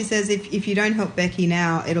 actually, she says, if you don't help Becky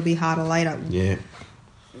now, it'll be harder later. Yeah,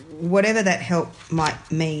 Whatever that help might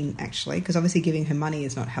mean, actually, because obviously giving her money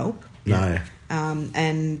is not help. no,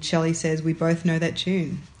 And Shelley says, we both know that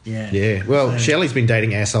tune. Yeah. yeah. Well, So- Shelley's been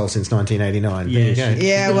dating asshole since 1989. Yeah, There you go.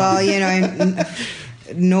 Yeah, well, you know,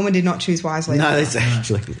 Norma did not choose wisely. No, that's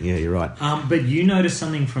actually you're right. But you noticed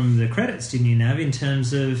something from the credits, didn't you, Nav, in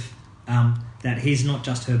terms of that he's not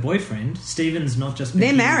just her boyfriend. Stephen's not just...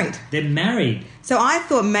 They're married. They're married. So I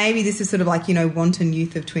thought maybe this is sort of like, wanton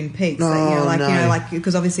youth of Twin Peaks. No,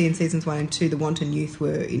 Because obviously in seasons 1 and 2, the wanton youth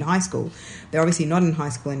were in high school. They're obviously not in high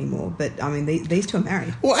school anymore. But, I mean, these two are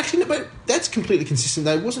married. Well, actually, no, but that's completely consistent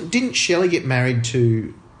though. Didn't Shelley get married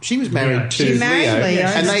to? She was married Leo. to She married Leo.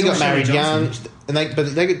 and they got Shelley married young. Johnson. And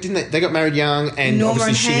they got married young, and Norma obviously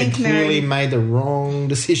and she had Hank clearly married- made the wrong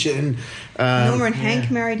decision. Norma and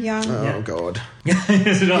Hank married young. Oh Yeah. God,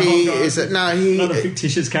 Is it a he whole is guy? no he. Not a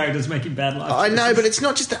fictitious characters making bad life. I know, but it's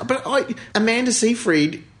not just that. But Amanda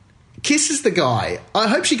Seyfried kisses the guy. I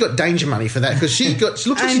hope she got danger money for that because she looks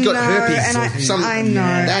like she got herpes. and or something.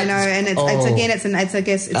 I know, and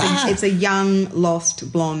it's a young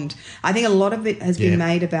lost blonde. I think a lot of it has been Yeah.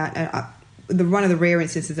 made about one of the rare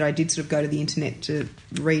instances that I did sort of go to the internet to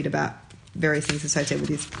read about various things associated with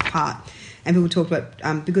this part, and people talk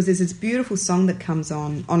about because there's this beautiful song that comes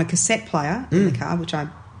on a cassette player in the car, which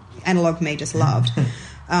Analog Me just loved.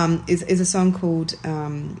 Is a song called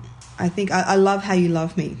I think I Love How You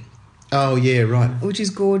Love Me. Oh yeah, right. Which is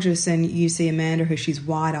gorgeous, and you see Amanda, she's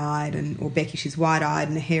wide-eyed, or Becky, she's wide-eyed,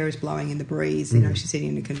 and her hair is blowing in the breeze. You know, she's sitting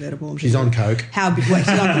in a convertible. And She's on coke.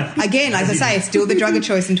 Again, as I say, it's still the drug of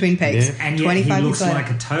choice in Twin Peaks. Yeah. And yet 25 he years looks later. like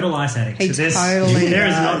a total ice addict. He So totally there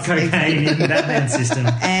is does. not cocaine in that man's system.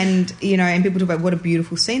 And and people talk about what a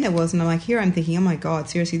beautiful scene that was, and I'm like, I'm thinking, oh my God,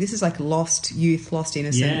 seriously, this is like lost youth, lost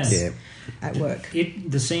innocence Yeah. at work.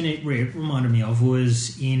 The scene it reminded me of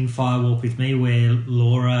was in Firewalk with Me, where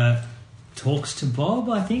Laura talks to Bob,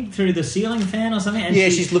 I think, through the ceiling fan or something. And Yeah,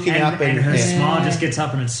 she's looking up and her and- yeah. smile just gets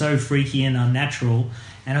up, and it's so freaky and unnatural.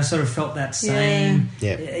 And I sort of felt that same.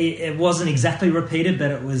 Yeah. It wasn't exactly repeated,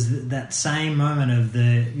 but it was that same moment of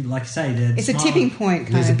the, like you say, the. It's smile. a tipping point.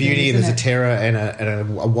 There's a of beauty, thing, and there's a isn't it? terror, and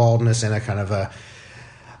a wildness, and a kind of a.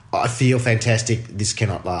 I feel fantastic. This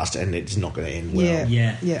cannot last, and it's not going to end well.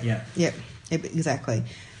 Yeah, exactly.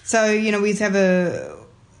 So we have a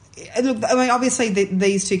look. I mean, obviously,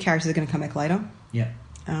 these two characters are going to come back later, Yeah.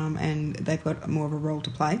 and they've got more of a role to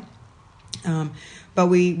play. But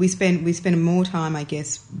we spend more time, I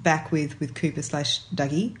guess, back with Cooper /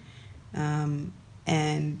 Dougie,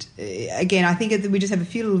 and again, I think we just have a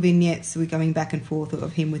few little vignettes. We're going back and forth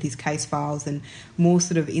of him with his case files and more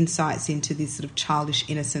sort of insights into this sort of childish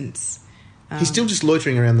innocence. He's still just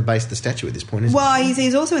loitering around the base of the statue at this point, isn't Well,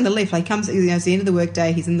 he's also in the lift. Like, it's the end of the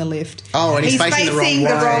workday. He's in the lift. he? Oh, and he's facing the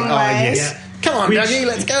wrong way. Oh, way. yes. Come on, Dougie,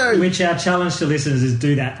 let's go. Which our challenge to listeners is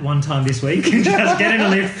do that one time this week. Just get in a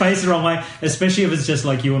lift, face the wrong way, especially if it's just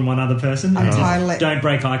like you and one other person. I'm And just totally- don't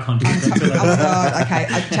break eye contact. Oh God! Okay,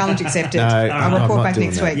 challenge accepted. No, I'll I'm report not back doing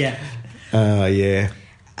next that. week. Yeah. Yeah.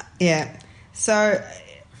 Yeah. So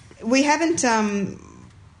we haven't.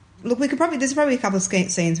 Look, there's probably a couple of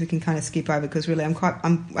scenes we can kind of skip over because really, I'm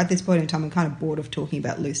at this point in time, I'm kind of bored of talking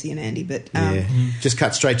about Lucy and Andy. But Just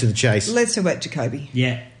cut straight to the chase. let's talk about Jacoby.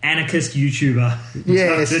 Yeah. Anarchist YouTuber.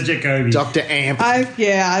 Yes. Dr. Jacoby. Dr. Amp. I've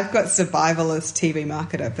got survivalist TV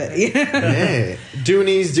marketer, but Yeah. Doing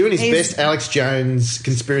his He's- best Alex Jones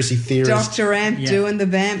conspiracy theorist. Dr. Amp Yeah. doing the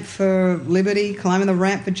vamp for liberty, climbing the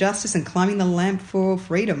ramp for justice, and climbing the lamp for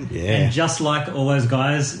freedom. Yeah. And just like all those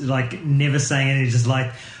guys, like never saying anything, just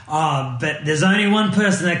like, but there's only one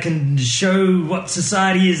person that can show what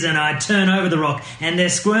society is, and I turn over the rock, and they're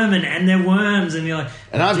squirming, and they're worms, and you're like,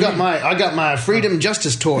 And I got my freedom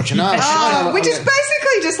justice torch, and I'll shine Which is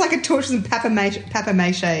basically just like a torch and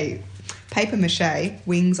papier-mâché paper mache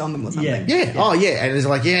wings on them or something. Yeah. Oh, yeah. And it's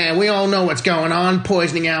like, yeah, we all know what's going on.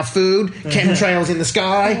 Poisoning our food. Chemtrails in the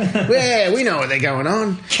sky. Yeah, we know what they're going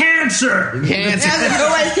on. Cancer! Yeah, there's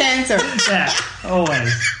always cancer. Yeah,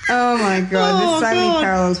 always. Oh my god, there's so many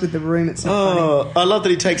parallels with the room. It's not funny. I love that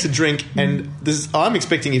he takes a drink, and I'm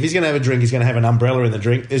expecting if he's going to have a drink, he's going to have an umbrella in the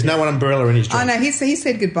drink. There's no umbrella in his drink. Oh no, he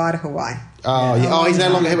said goodbye to Hawaii. Oh, yeah. Oh, he's no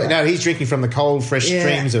longer... Hawaii. No, he's drinking from the cold, fresh Yeah.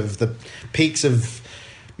 streams of the peaks of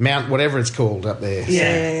Mount whatever it's called up there.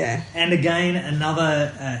 Yeah. And again,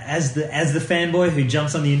 another as the fanboy who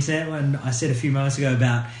jumps on the internet. When I said a few moments ago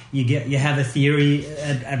about you have a theory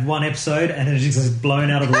at one episode and it's just blown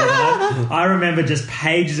out of the water. I remember just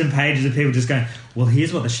pages and pages of people just going, "Well,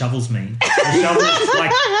 here's what the shovels mean. The shovel is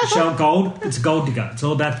like gold. It's a gold digger. It's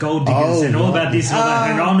all about gold diggers and all about this and all that."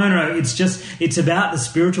 And no. It's about the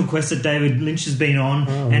spiritual quest that David Lynch has been on,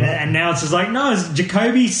 and now it's just like, no, it's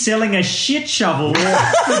Jacoby selling a shit shovel for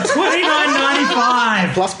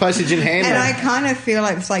 $29.95 Plus postage in hand. And I kind of feel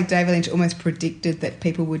like it's like David Lynch almost predicted that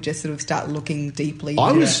people would just sort of start looking deeply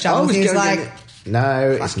into shovels. He was like,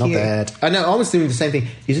 no, it's not you. that. I know. I was thinking the same thing.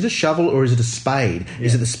 Is it a shovel or is it a spade? Yeah.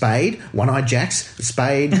 Is it the spade? One-eyed jacks, the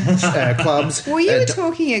spade, clubs. well, you were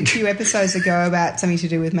talking a few episodes ago about something to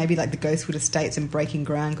do with maybe like the Ghostwood Estates and breaking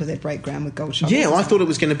ground because they break ground with gold shovels. Yeah, well, I thought it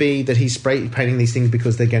was going to be that he's spray painting these things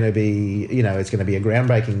because they're going to be, it's going to be a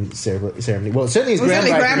groundbreaking ceremony. Well, it certainly is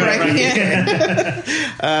groundbreaking. Yeah.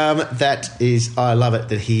 That is, I love it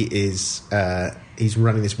that he is. He's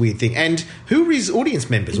running this weird thing. And who are his audience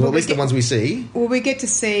members? Well, at least the ones we see. Well, we get to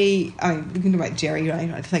see... we can talk about Jerry,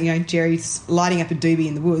 right? I think, Jerry's lighting up a doobie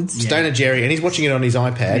in the woods. Yeah. Stoner Jerry, and he's watching it on his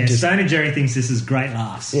iPad. Yeah, Stoner Jerry thinks this is great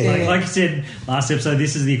laughs. Yeah. Like you said last episode,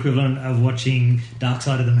 this is the equivalent of watching Dark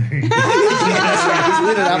Side of the Moon.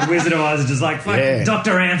 Wizard of Oz is just like, fuck,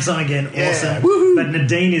 Dr. Amp's on again. Awesome. Woohoo. But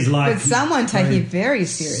Nadine is like... But someone taking it very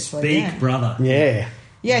seriously. Speak, brother. Yeah.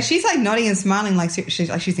 Yeah, she's like nodding and smiling like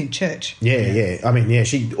she's in church. Yeah. I mean,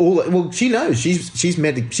 she knows. She's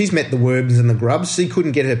met the worms and the grubs. She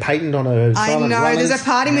couldn't get her patent on her. I silent know. runners. There's a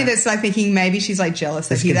part of me that's like thinking maybe she's like jealous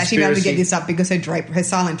that he's actually been able to get conspiracy. this up because her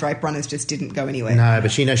silent drape runners just didn't go anywhere. No,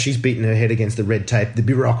 but she knows she's beating her head against the red tape, the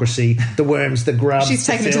bureaucracy, the worms, the grubs. She's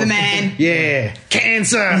taken it to the man. Yeah,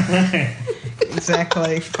 cancer.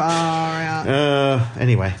 Exactly. Far out.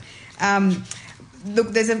 Anyway. Look,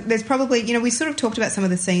 there's probably, we sort of talked about some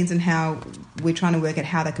of the scenes and how we're trying to work out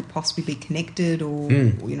how they could possibly be connected or,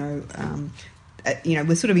 we're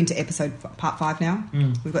sort of into part 5 now.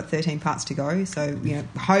 We've got 13 parts to go. So,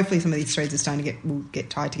 hopefully some of these threads are starting to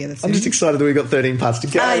get tied together soon. I'm just excited that we've got 13 parts to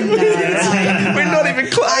go. I know. We're not even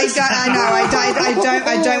close.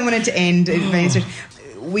 I don't want it to end.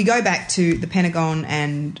 We go back to the Pentagon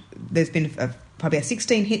and there's been probably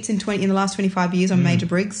 16 hits in the last 25 years on Major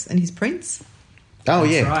Briggs and his prints. Oh,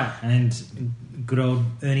 That's yeah. right. And good old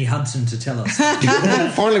Ernie Hudson to tell us.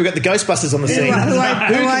 Finally, we've got the Ghostbusters on the scene. Who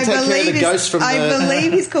I take care of the ghosts from I the...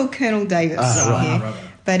 believe he's called Colonel Davis. Right.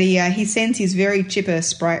 But he sends his very chipper,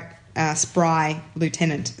 spry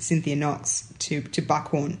Lieutenant Cynthia Knox to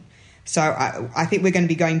Buckhorn. So I think we're going to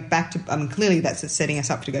be going back to... clearly that's setting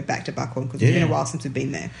us up to go back to Buckhorn because it's been a while since we've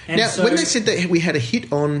been there. And Now, when they said that we had a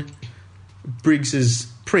hit on Briggs's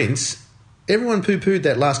prints... Everyone poo-pooed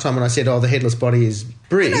that last time when I said, the headless body is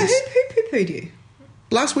Briggs. No, who poo-pooed you?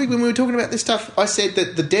 Last week when we were talking about this stuff, I said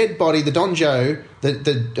that the dead body, the Don Joe, John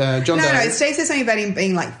Doe... No, Steve said something about him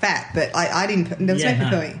being like fat, but I didn't... There was no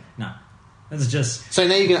poo-pooing. No. That's just... So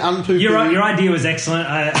now you're going to un-poo-poo... Your idea was excellent.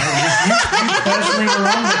 You personally were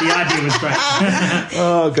wrong, but the idea was great.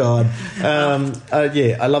 Oh, God.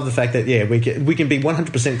 I love the fact that, we can be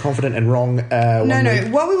 100% confident and wrong one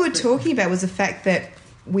week. What we were talking about was the fact that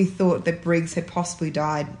we thought that Briggs had possibly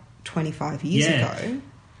died 25 years ago.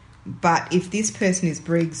 But if this person is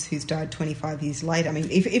Briggs, who's died 25 years later, I mean,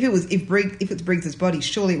 if it's Briggs's body,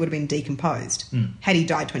 surely it would have been decomposed had he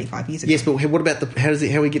died 25 years ago. Yes, but what about how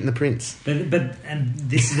are we getting the prints? But and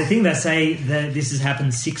this is the thing, they say that this has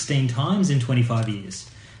happened 16 times in 25 years.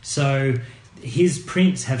 So his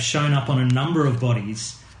prints have shown up on a number of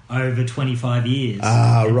bodies over 25 years.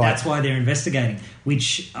 Right. That's why they're investigating,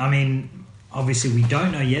 which, I mean... Obviously, we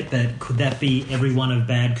don't know yet, but could that be every one of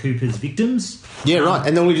Bad Cooper's victims? Yeah, right.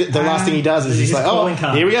 And then the last thing he does is he's like, calling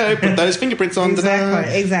card. Here we go, put those fingerprints on.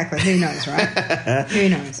 Exactly. Who knows, right? Who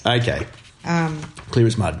knows? Okay. Clear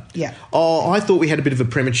as mud. Yeah. Oh, I thought we had a bit of a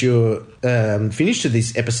premature finish to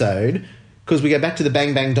this episode because we go back to the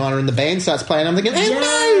Bang Bang Diner and the band starts playing. I'm thinking, no,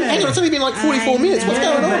 hang on, it's only been like 44 minutes. What's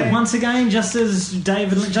going on? But once again, just as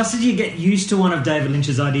you get used to one of David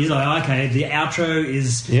Lynch's ideas, like, okay, the outro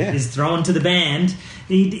is thrown to the band,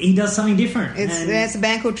 he does something different. It's a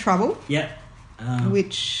band called Trouble. Yep.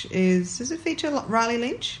 which does it feature Riley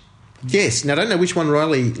Lynch? Yes. Now, I don't know which one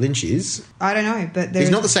Riley Lynch is. I don't know, but He's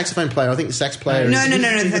not the saxophone player. I think the sax player No,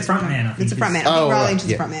 is... He's the front man, I think. It's the front man. Oh, I think Riley right. Lynch is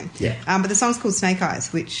Yeah. the front man. Yeah. But the song's called Snake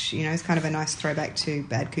Eyes, which, is kind of a nice throwback to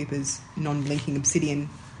Bad Cooper's non-blinking obsidian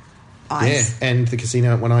eyes. Yeah, and the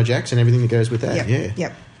casino at One Eye Jacks and everything that goes with that. Yep.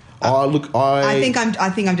 Yeah. Oh, look, I think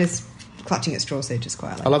I'm just clutching at straws there just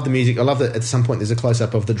quietly. I love the music. I love that at some point there's a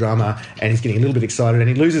close-up of the drummer and he's getting a little bit excited and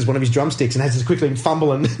he loses one of his drumsticks and has to quickly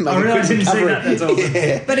fumble and make I a quick didn't see recovery. that. That's awesome.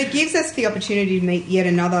 Yeah. But it gives us the opportunity to meet yet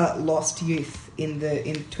another lost youth in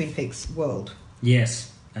Twin Peaks world.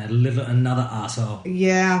 Yes, another arsehole.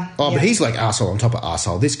 Yeah. Oh, yeah. but he's like arsehole on top of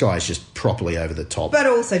arsehole. This guy's just properly over the top. But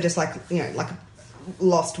also just like like a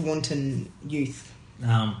lost wanton youth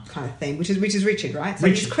kind of thing, which is Richard, right? So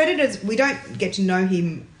he's credited as, we don't get to know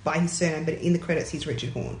him by his surname, but in the credits he's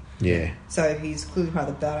Richard Horn. Yeah. So he's clearly part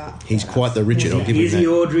of the better. He's quite the Richard, I'll give him Is he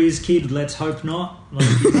that. Audrey's kid? Let's hope not.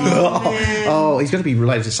 Oh, he's got to be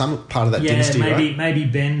related to some part of that dynasty, right? maybe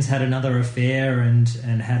Ben's had another affair and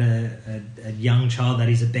had a young child that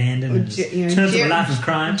he's abandoned and turns to a life of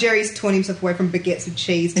crime. Jerry's torn himself away from baguettes of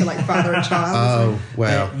cheese to like father a child. Oh,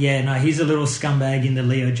 wow. But, no, he's a little scumbag in the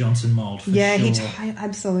Leo Johnson mould. Yeah, sure.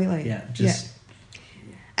 absolutely. Yeah, just.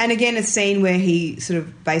 And again, a scene where he sort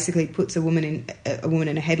of basically puts a woman in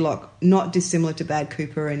a headlock, not dissimilar to Bad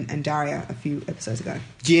Cooper and Daria a few episodes ago.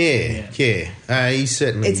 Yeah. He's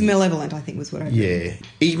certainly... It's malevolent, I think, was what I read. Yeah.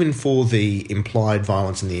 Even for the implied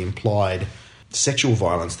violence and the implied sexual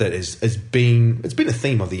violence that it's been a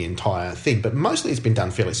theme of the entire thing, but mostly it's been done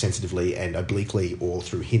fairly sensitively and obliquely or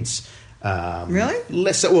through hints. Really?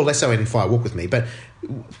 Less so in Fire Walk With Me, but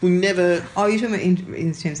we never... Oh, you're talking about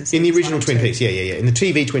in terms of... In the original Twin Peaks, yeah. In the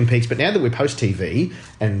TV Twin Peaks, but now that we're post-TV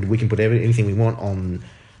and we can put anything we want on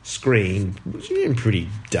screen, it's in pretty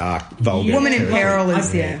dark, vulgar... Woman in territory. Peril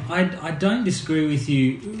is, I don't disagree with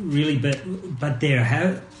you, really, but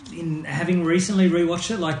having recently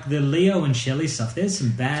rewatched it, like the Leo and Shelley stuff, there's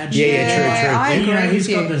some bad shit. True. I agree He's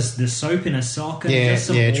with got you. the soap in a sock and just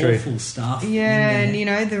some awful stuff. Yeah, and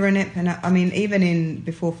the Renette... I mean, even in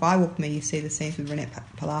Before Fire Walk With Me, you see the scenes with Renette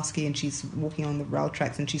Pulaski and she's walking on the rail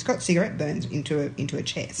tracks and she's got cigarette burns into her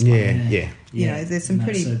chest. Yeah. There's some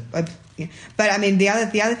pretty... But I mean, the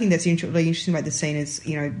other thing that's really interesting about the scene is,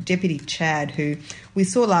 Deputy Chad, who we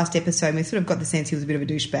saw last episode, and we sort of got the sense he was a bit of a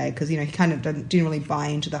douchebag because, he kind of didn't really buy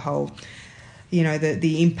into the whole,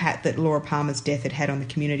 the impact that Laura Palmer's death had on the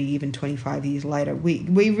community even 25 years later. We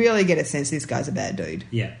really get a sense this guy's a bad dude.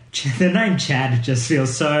 Yeah. The name Chad just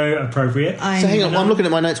feels so appropriate. So hang on, I'm looking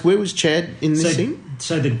at my notes. Where was Chad in this scene?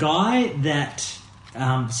 So the guy that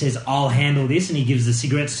says, I'll handle this, and he gives the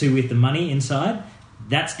cigarettes to with the money inside...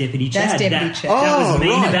 That's Deputy Chad. Chad. That was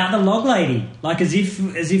mean about the log lady. Like as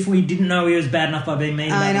if we didn't know he was bad enough by being mean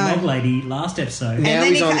about the log lady last episode. And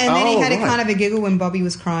then he had a kind of a giggle when Bobby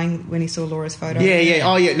was crying when he saw Laura's photo. Yeah.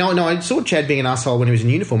 Oh, yeah. No, I saw Chad being an asshole when he was in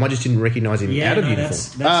uniform. I just didn't recognise him out of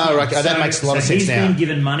uniform. Right. That makes a lot of sense now. He's been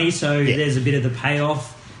given money, so there's a bit of the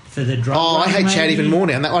payoff for the drug. Oh, I hate Chad maybe. even more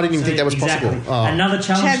now. I didn't even think that was possible. Oh. Another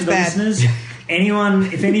challenge Chad's to the bad. listeners.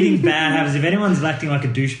 If anything bad happens, if anyone's acting like a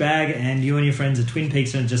douchebag and you and your friends are Twin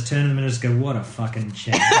Peaks and just turn to them and just go, what a fucking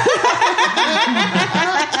Chad.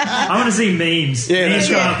 I want to see memes. Yeah, Memes that's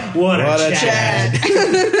go, right. what a Chad.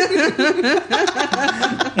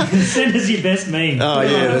 Send us your best meme. Oh,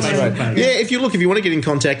 yeah, that's right. Yeah, if you want to get in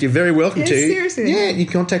contact, you're very welcome to. Seriously. Yeah, you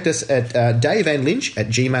can contact us at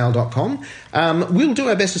daveandlynch@gmail.com. We'll do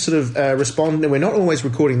our best to sort of respond. We're not always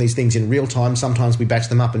recording these things in real time. Sometimes we batch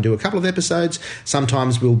them up and do a couple of episodes.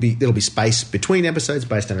 Sometimes there'll be space between episodes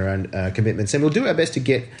based on our own commitments. And we'll do our best to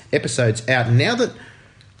get episodes out. Now that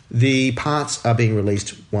the parts are being released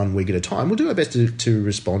 1 week at a time, we'll do our best to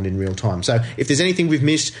respond in real time. So if there's anything we've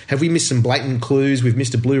missed, have we missed some blatant clues? We've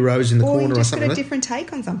missed a blue rose in the corner or something Or you just got like a different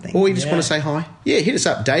take on something. or you just want to say hi, hit us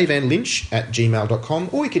up, daveandlynch@gmail.com,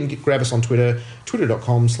 or you can grab us on Twitter,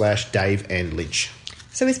 twitter.com/daveandlynch.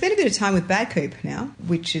 So we spent a bit of time with Bad Coop now,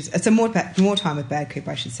 which is more time with Bad Coop,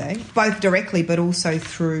 I should say, both directly but also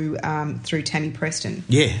through Tammy Preston.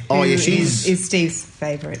 Yeah. Oh, yeah, who is Steve's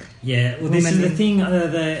favourite. Yeah, well, this is the thing,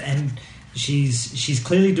 and she's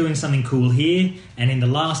clearly doing something cool here. And in the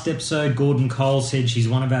last episode, Gordon Cole said she's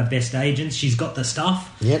one of our best agents. She's got the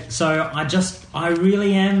stuff. Yep. So I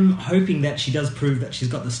really am hoping that she does prove that she's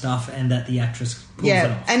got the stuff and that the actress pulls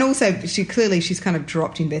it off. And also she's kind of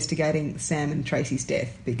dropped investigating Sam and Tracy's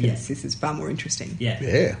death because this is far more interesting.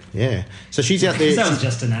 Yeah. Yeah. So she's out there. That was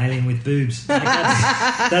just an alien with boobs. Like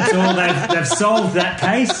that's all. They've solved that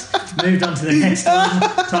case. Moved on to the next one.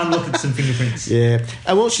 Time to look at some fingerprints. Yeah.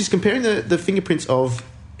 Well, she's comparing the fingerprints of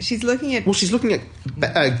She's looking at Well, she's looking at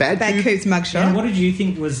Bad Bad Coop. Coop's mugshot. And what did you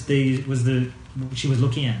think was the she was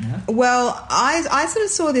looking at now? Well, I sort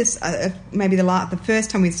of saw this maybe the first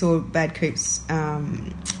time we saw Bad Coop's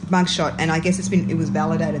mugshot, and I guess it was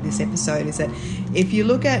validated this episode, is that if you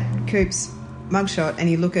look at Coop's mugshot and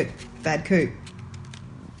you look at Bad Coop,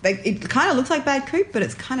 it kind of looks like Bad Coop, but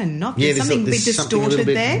it's kind of not. Yeah, There's something a bit distorted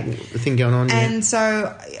there. The thing going on. And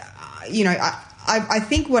so, you know, I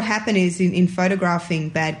think what happened is in photographing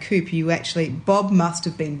Bad Coop, Bob must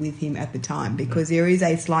have been with him at the time, because there is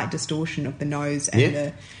a slight distortion of the nose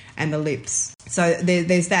and the lips. So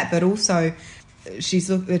there's that, but also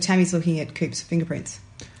Tammy's looking at Coop's fingerprints.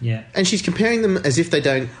 Yeah. And she's comparing them as if they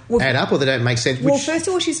don't add up or they don't make sense. Well, first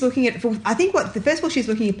of all, she's looking at. I think first of all, she's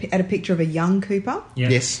looking at a picture of a young Cooper. Yeah.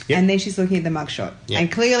 Yes. Yep. And then she's looking at the mugshot,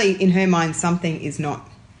 and clearly in her mind something is not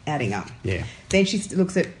adding up. Yeah. Then she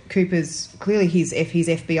looks at Cooper's, clearly his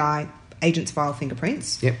FBI agent's file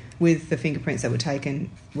fingerprints with the fingerprints that were taken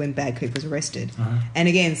when Bad Coop was arrested. And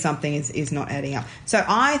again, something is not adding up. So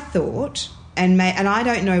I thought, and I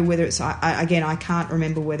don't know whether it's, I can't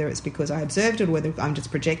remember whether it's because I observed it or whether I'm just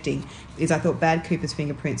projecting, I thought Bad Cooper's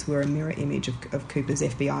fingerprints were a mirror image of Cooper's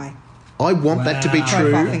FBI. I want that to be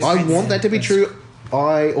true. I want that to be true.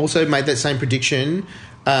 I also made that same prediction.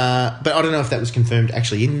 But I don't know if that was confirmed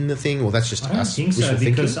actually in the thing, or that's just I don't us think so, wishful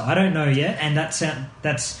because thinking. I don't know yet, and that's until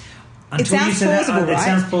sounds you say that, plausible, it right?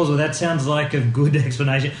 sounds plausible. That sounds like a good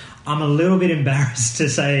explanation. I'm a little bit embarrassed to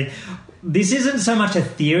say this isn't so much a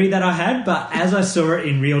theory that I had, but as I saw it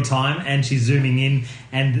in real time, and she's zooming in,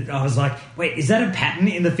 and I was like, "Wait, is that a pattern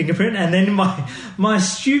in the fingerprint?" And then my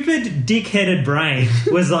stupid dick-headed brain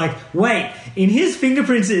was like, "Wait, in his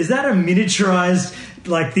fingerprints, is that a miniaturized?"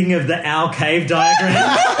 Like thing of the owl cave diagram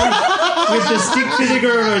with the stick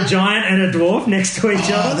figure of a giant and a dwarf next to each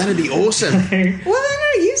Oh, other. that'd be awesome. Well,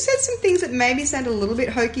 no, you said some things that maybe sound a little bit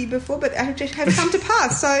hokey before, but have come to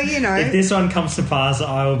pass. So, you know. If this one comes to pass,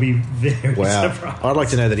 I will be very Wow. surprised. I'd like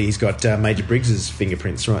to know that he's got Major Briggs's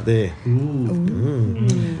fingerprints right there.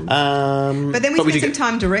 But then we spent do some get-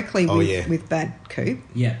 time directly Oh, with, yeah. with Bad Coop.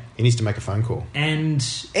 Yeah, He needs to make a phone call. and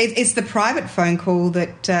It's the private phone call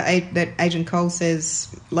that Agent Cole says,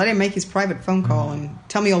 let him make his private phone call and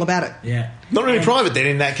tell me all about it. yeah, Not really private then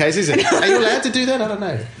in that case, is it? Are you allowed to do that? I don't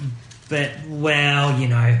know. but well, you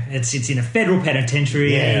know, it's in a federal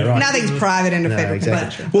penitentiary. Yeah, right. Nothing's private in a No, federal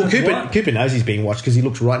exactly. penitentiary. Well, Cooper knows he's being watched because he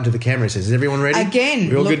looks right into the camera and says, "Is everyone ready? Again,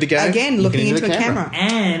 we're all good to go." looking into a camera.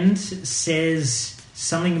 And says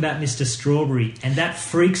something about Mr. Strawberry, and that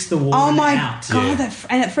freaks the warden Oh my out. God,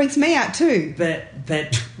 and it freaks me out too.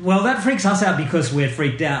 But well, that freaks us out because we're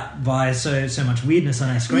freaked out by so much weirdness on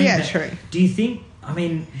our screen. Yeah, But true. Do you think? I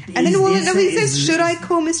mean, And then he says, is- should I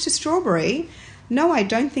call Mr. Strawberry? No, I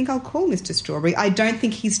don't think I'll call Mr. Strawberry. I don't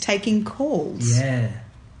think he's taking calls. Yeah,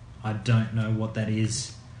 I don't know what that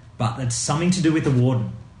is, but it's something to do with the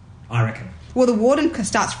warden, I reckon. Well, the warden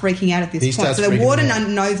starts freaking out at this He point. starts So the freaking warden out.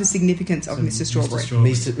 knows the significance of Mr. Strawberry.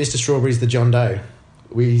 Mr. Strawberry's the John Doe.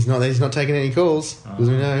 He's not taking any calls because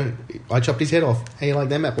we know I chopped his head off. How you like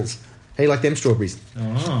them apples? How you like them strawberries?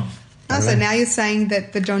 Oh, So now you're saying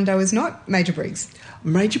that the John Doe is not Major Briggs.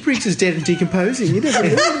 Major Briggs is dead and decomposing. You never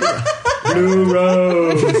know. Blue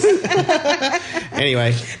Rose.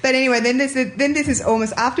 Anyway, But anyway, then this is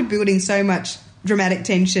almost after building so much dramatic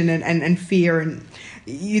tension and fear, and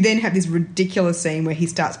you then have this ridiculous scene where he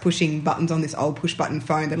starts pushing buttons on this old push button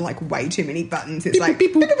phone that are like way too many buttons. It's like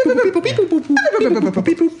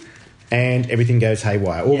and everything goes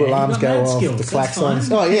haywire. All the Yeah, alarms he's got go mad off. skills. The That's klaxons.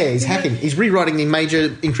 fine. Oh yeah, he's hacking. He's rewriting the major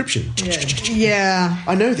encryption. yeah.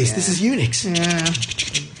 I know this. This is Unix.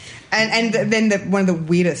 And then one of the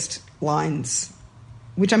weirdest lines,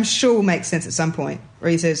 which I'm sure will make sense at some point,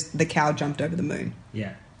 where he says the cow jumped over the moon.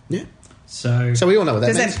 Yeah. Yeah. So So we all know what that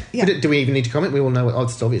Does means. that- yeah. But do we even need to comment? We all know. Oh,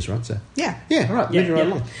 it's obvious, right? So Yeah. yeah, all right. yeah, Moving right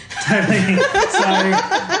yeah. along. Totally.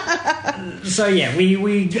 So yeah, we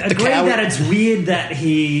agree cow- that it's weird that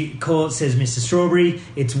he says Mr. Strawberry.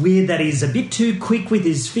 It's weird that he's a bit too quick with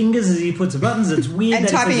his fingers as he puts the buttons. It's weird And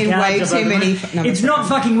that he typing says in cow way jump too over the many moon. numbers. It's not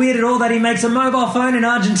fucking weird at all that he makes a mobile phone in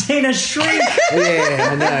Argentina shrink. Yeah,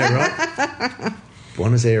 I know, right?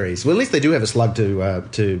 Buenos Aires. Well, at least they do have a slug to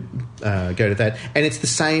go to that, and it's the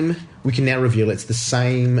same. We can now reveal it's the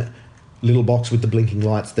same little box with the blinking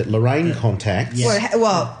lights that Lorraine contacts. Yeah.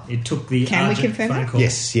 Well, It took the Can we Argent confirm phone that? call.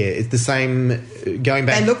 Yes, yeah, it's the same. Going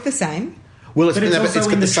back, they look the same. well, it's, But it's no, also it's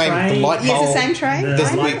in got the the same. tray. The light bulb. Yes, the same tray. The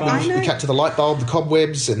There's light bulb. I know. We cut to the light bulb, the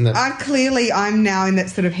cobwebs, and the. I'm now in that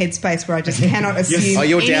sort of headspace where I just cannot assume Oh,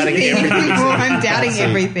 you're doubting anything everything. anymore. I'm doubting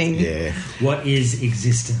everything. Yeah, What is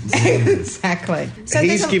existence? Exactly. So he's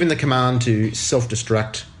there's a- given the command to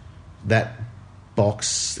self-destruct that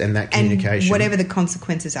box and that communication. And whatever the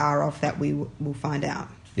consequences are of that, we will find out.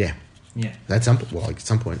 Yeah. Yeah. At some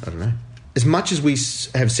point, I don't know. As much as we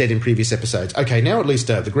have said in previous episodes, okay, now at least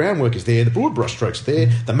the groundwork is there, the broad brushstrokes are there,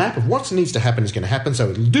 the map of what needs to happen is going to happen,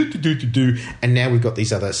 so it'll do, and now we've got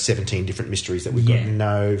these other 17 different mysteries that we've got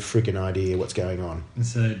no freaking idea what's going on.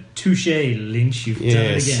 So, touche, Lynch, you've done it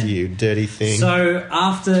again. Yes, you dirty thing. So,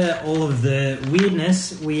 after all of the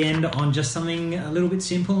weirdness, we end on just something a little bit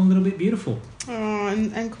simple and a little bit beautiful.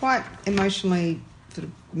 And quite emotionally sort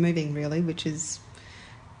of moving, really, which is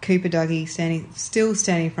Cooper Dougie still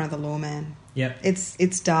standing in front of the lawman. Yep.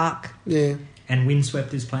 It's dark. Yeah. And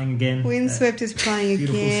Windswept is playing again. Windswept is playing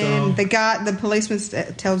beautiful again. song. The policeman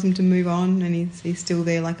tells him to move on, and he's still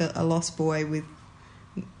there like a lost boy with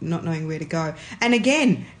not knowing where to go. And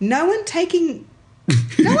again, no one understanding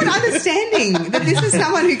that this is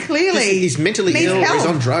someone who clearly he's mentally needs ill, or help. he's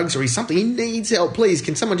on drugs, or he's something. He needs help. Please,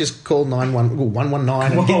 can someone just call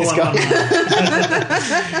 119 and get this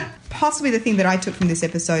guy? Possibly the thing that I took from this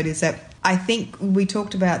episode is that I think we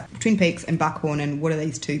talked about Twin Peaks and Buckhorn and what do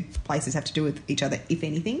these two places have to do with each other, if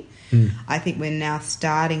anything. I think we're now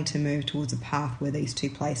starting to move towards a path where these two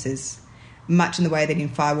places, much in the way that in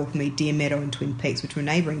Firewalk Me, Deer Meadow and Twin Peaks, which were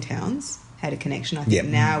neighbouring towns, had a connection. I think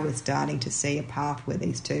now we're starting to see a path where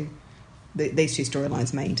these two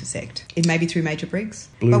storylines may intersect. It may be through Major Briggs.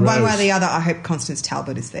 Blue but one Rose. way or the other, I hope Constance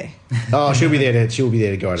Talbot is there. Oh, she'll be there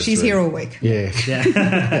to guide us. She's through. here all week. Yeah.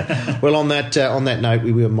 Well, on that note,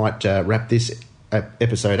 we might wrap this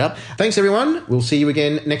episode up. Thanks, everyone. We'll see you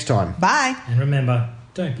again next time. Bye. And remember,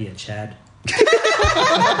 don't be a Chad.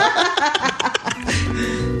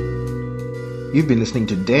 You've been listening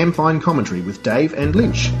to Damn Fine Commentary with Dave and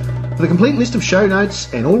Lynch. For the complete list of show notes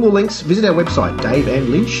and all the links, visit our website,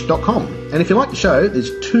 daveandlynch.com. And if you like the show,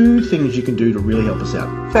 there's 2 things you can do to really help us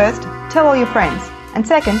out. First, tell all your friends. And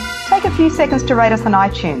second, take a few seconds to rate us on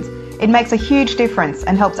iTunes. It makes a huge difference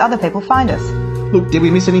and helps other people find us. Look, did we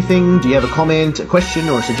miss anything? Do you have a comment, a question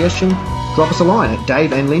or a suggestion? Drop us a line at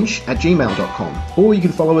daveandlynch@gmail.com, or you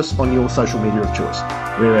can follow us on your social media of choice.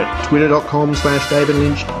 We're at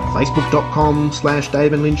twitter.com/daveandlynch,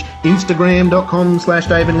 facebook.com/daveandlynch,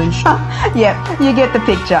 instagram.com/daveandlynch. Yep, you get the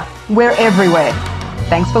picture. We're everywhere.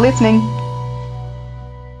 Thanks for listening.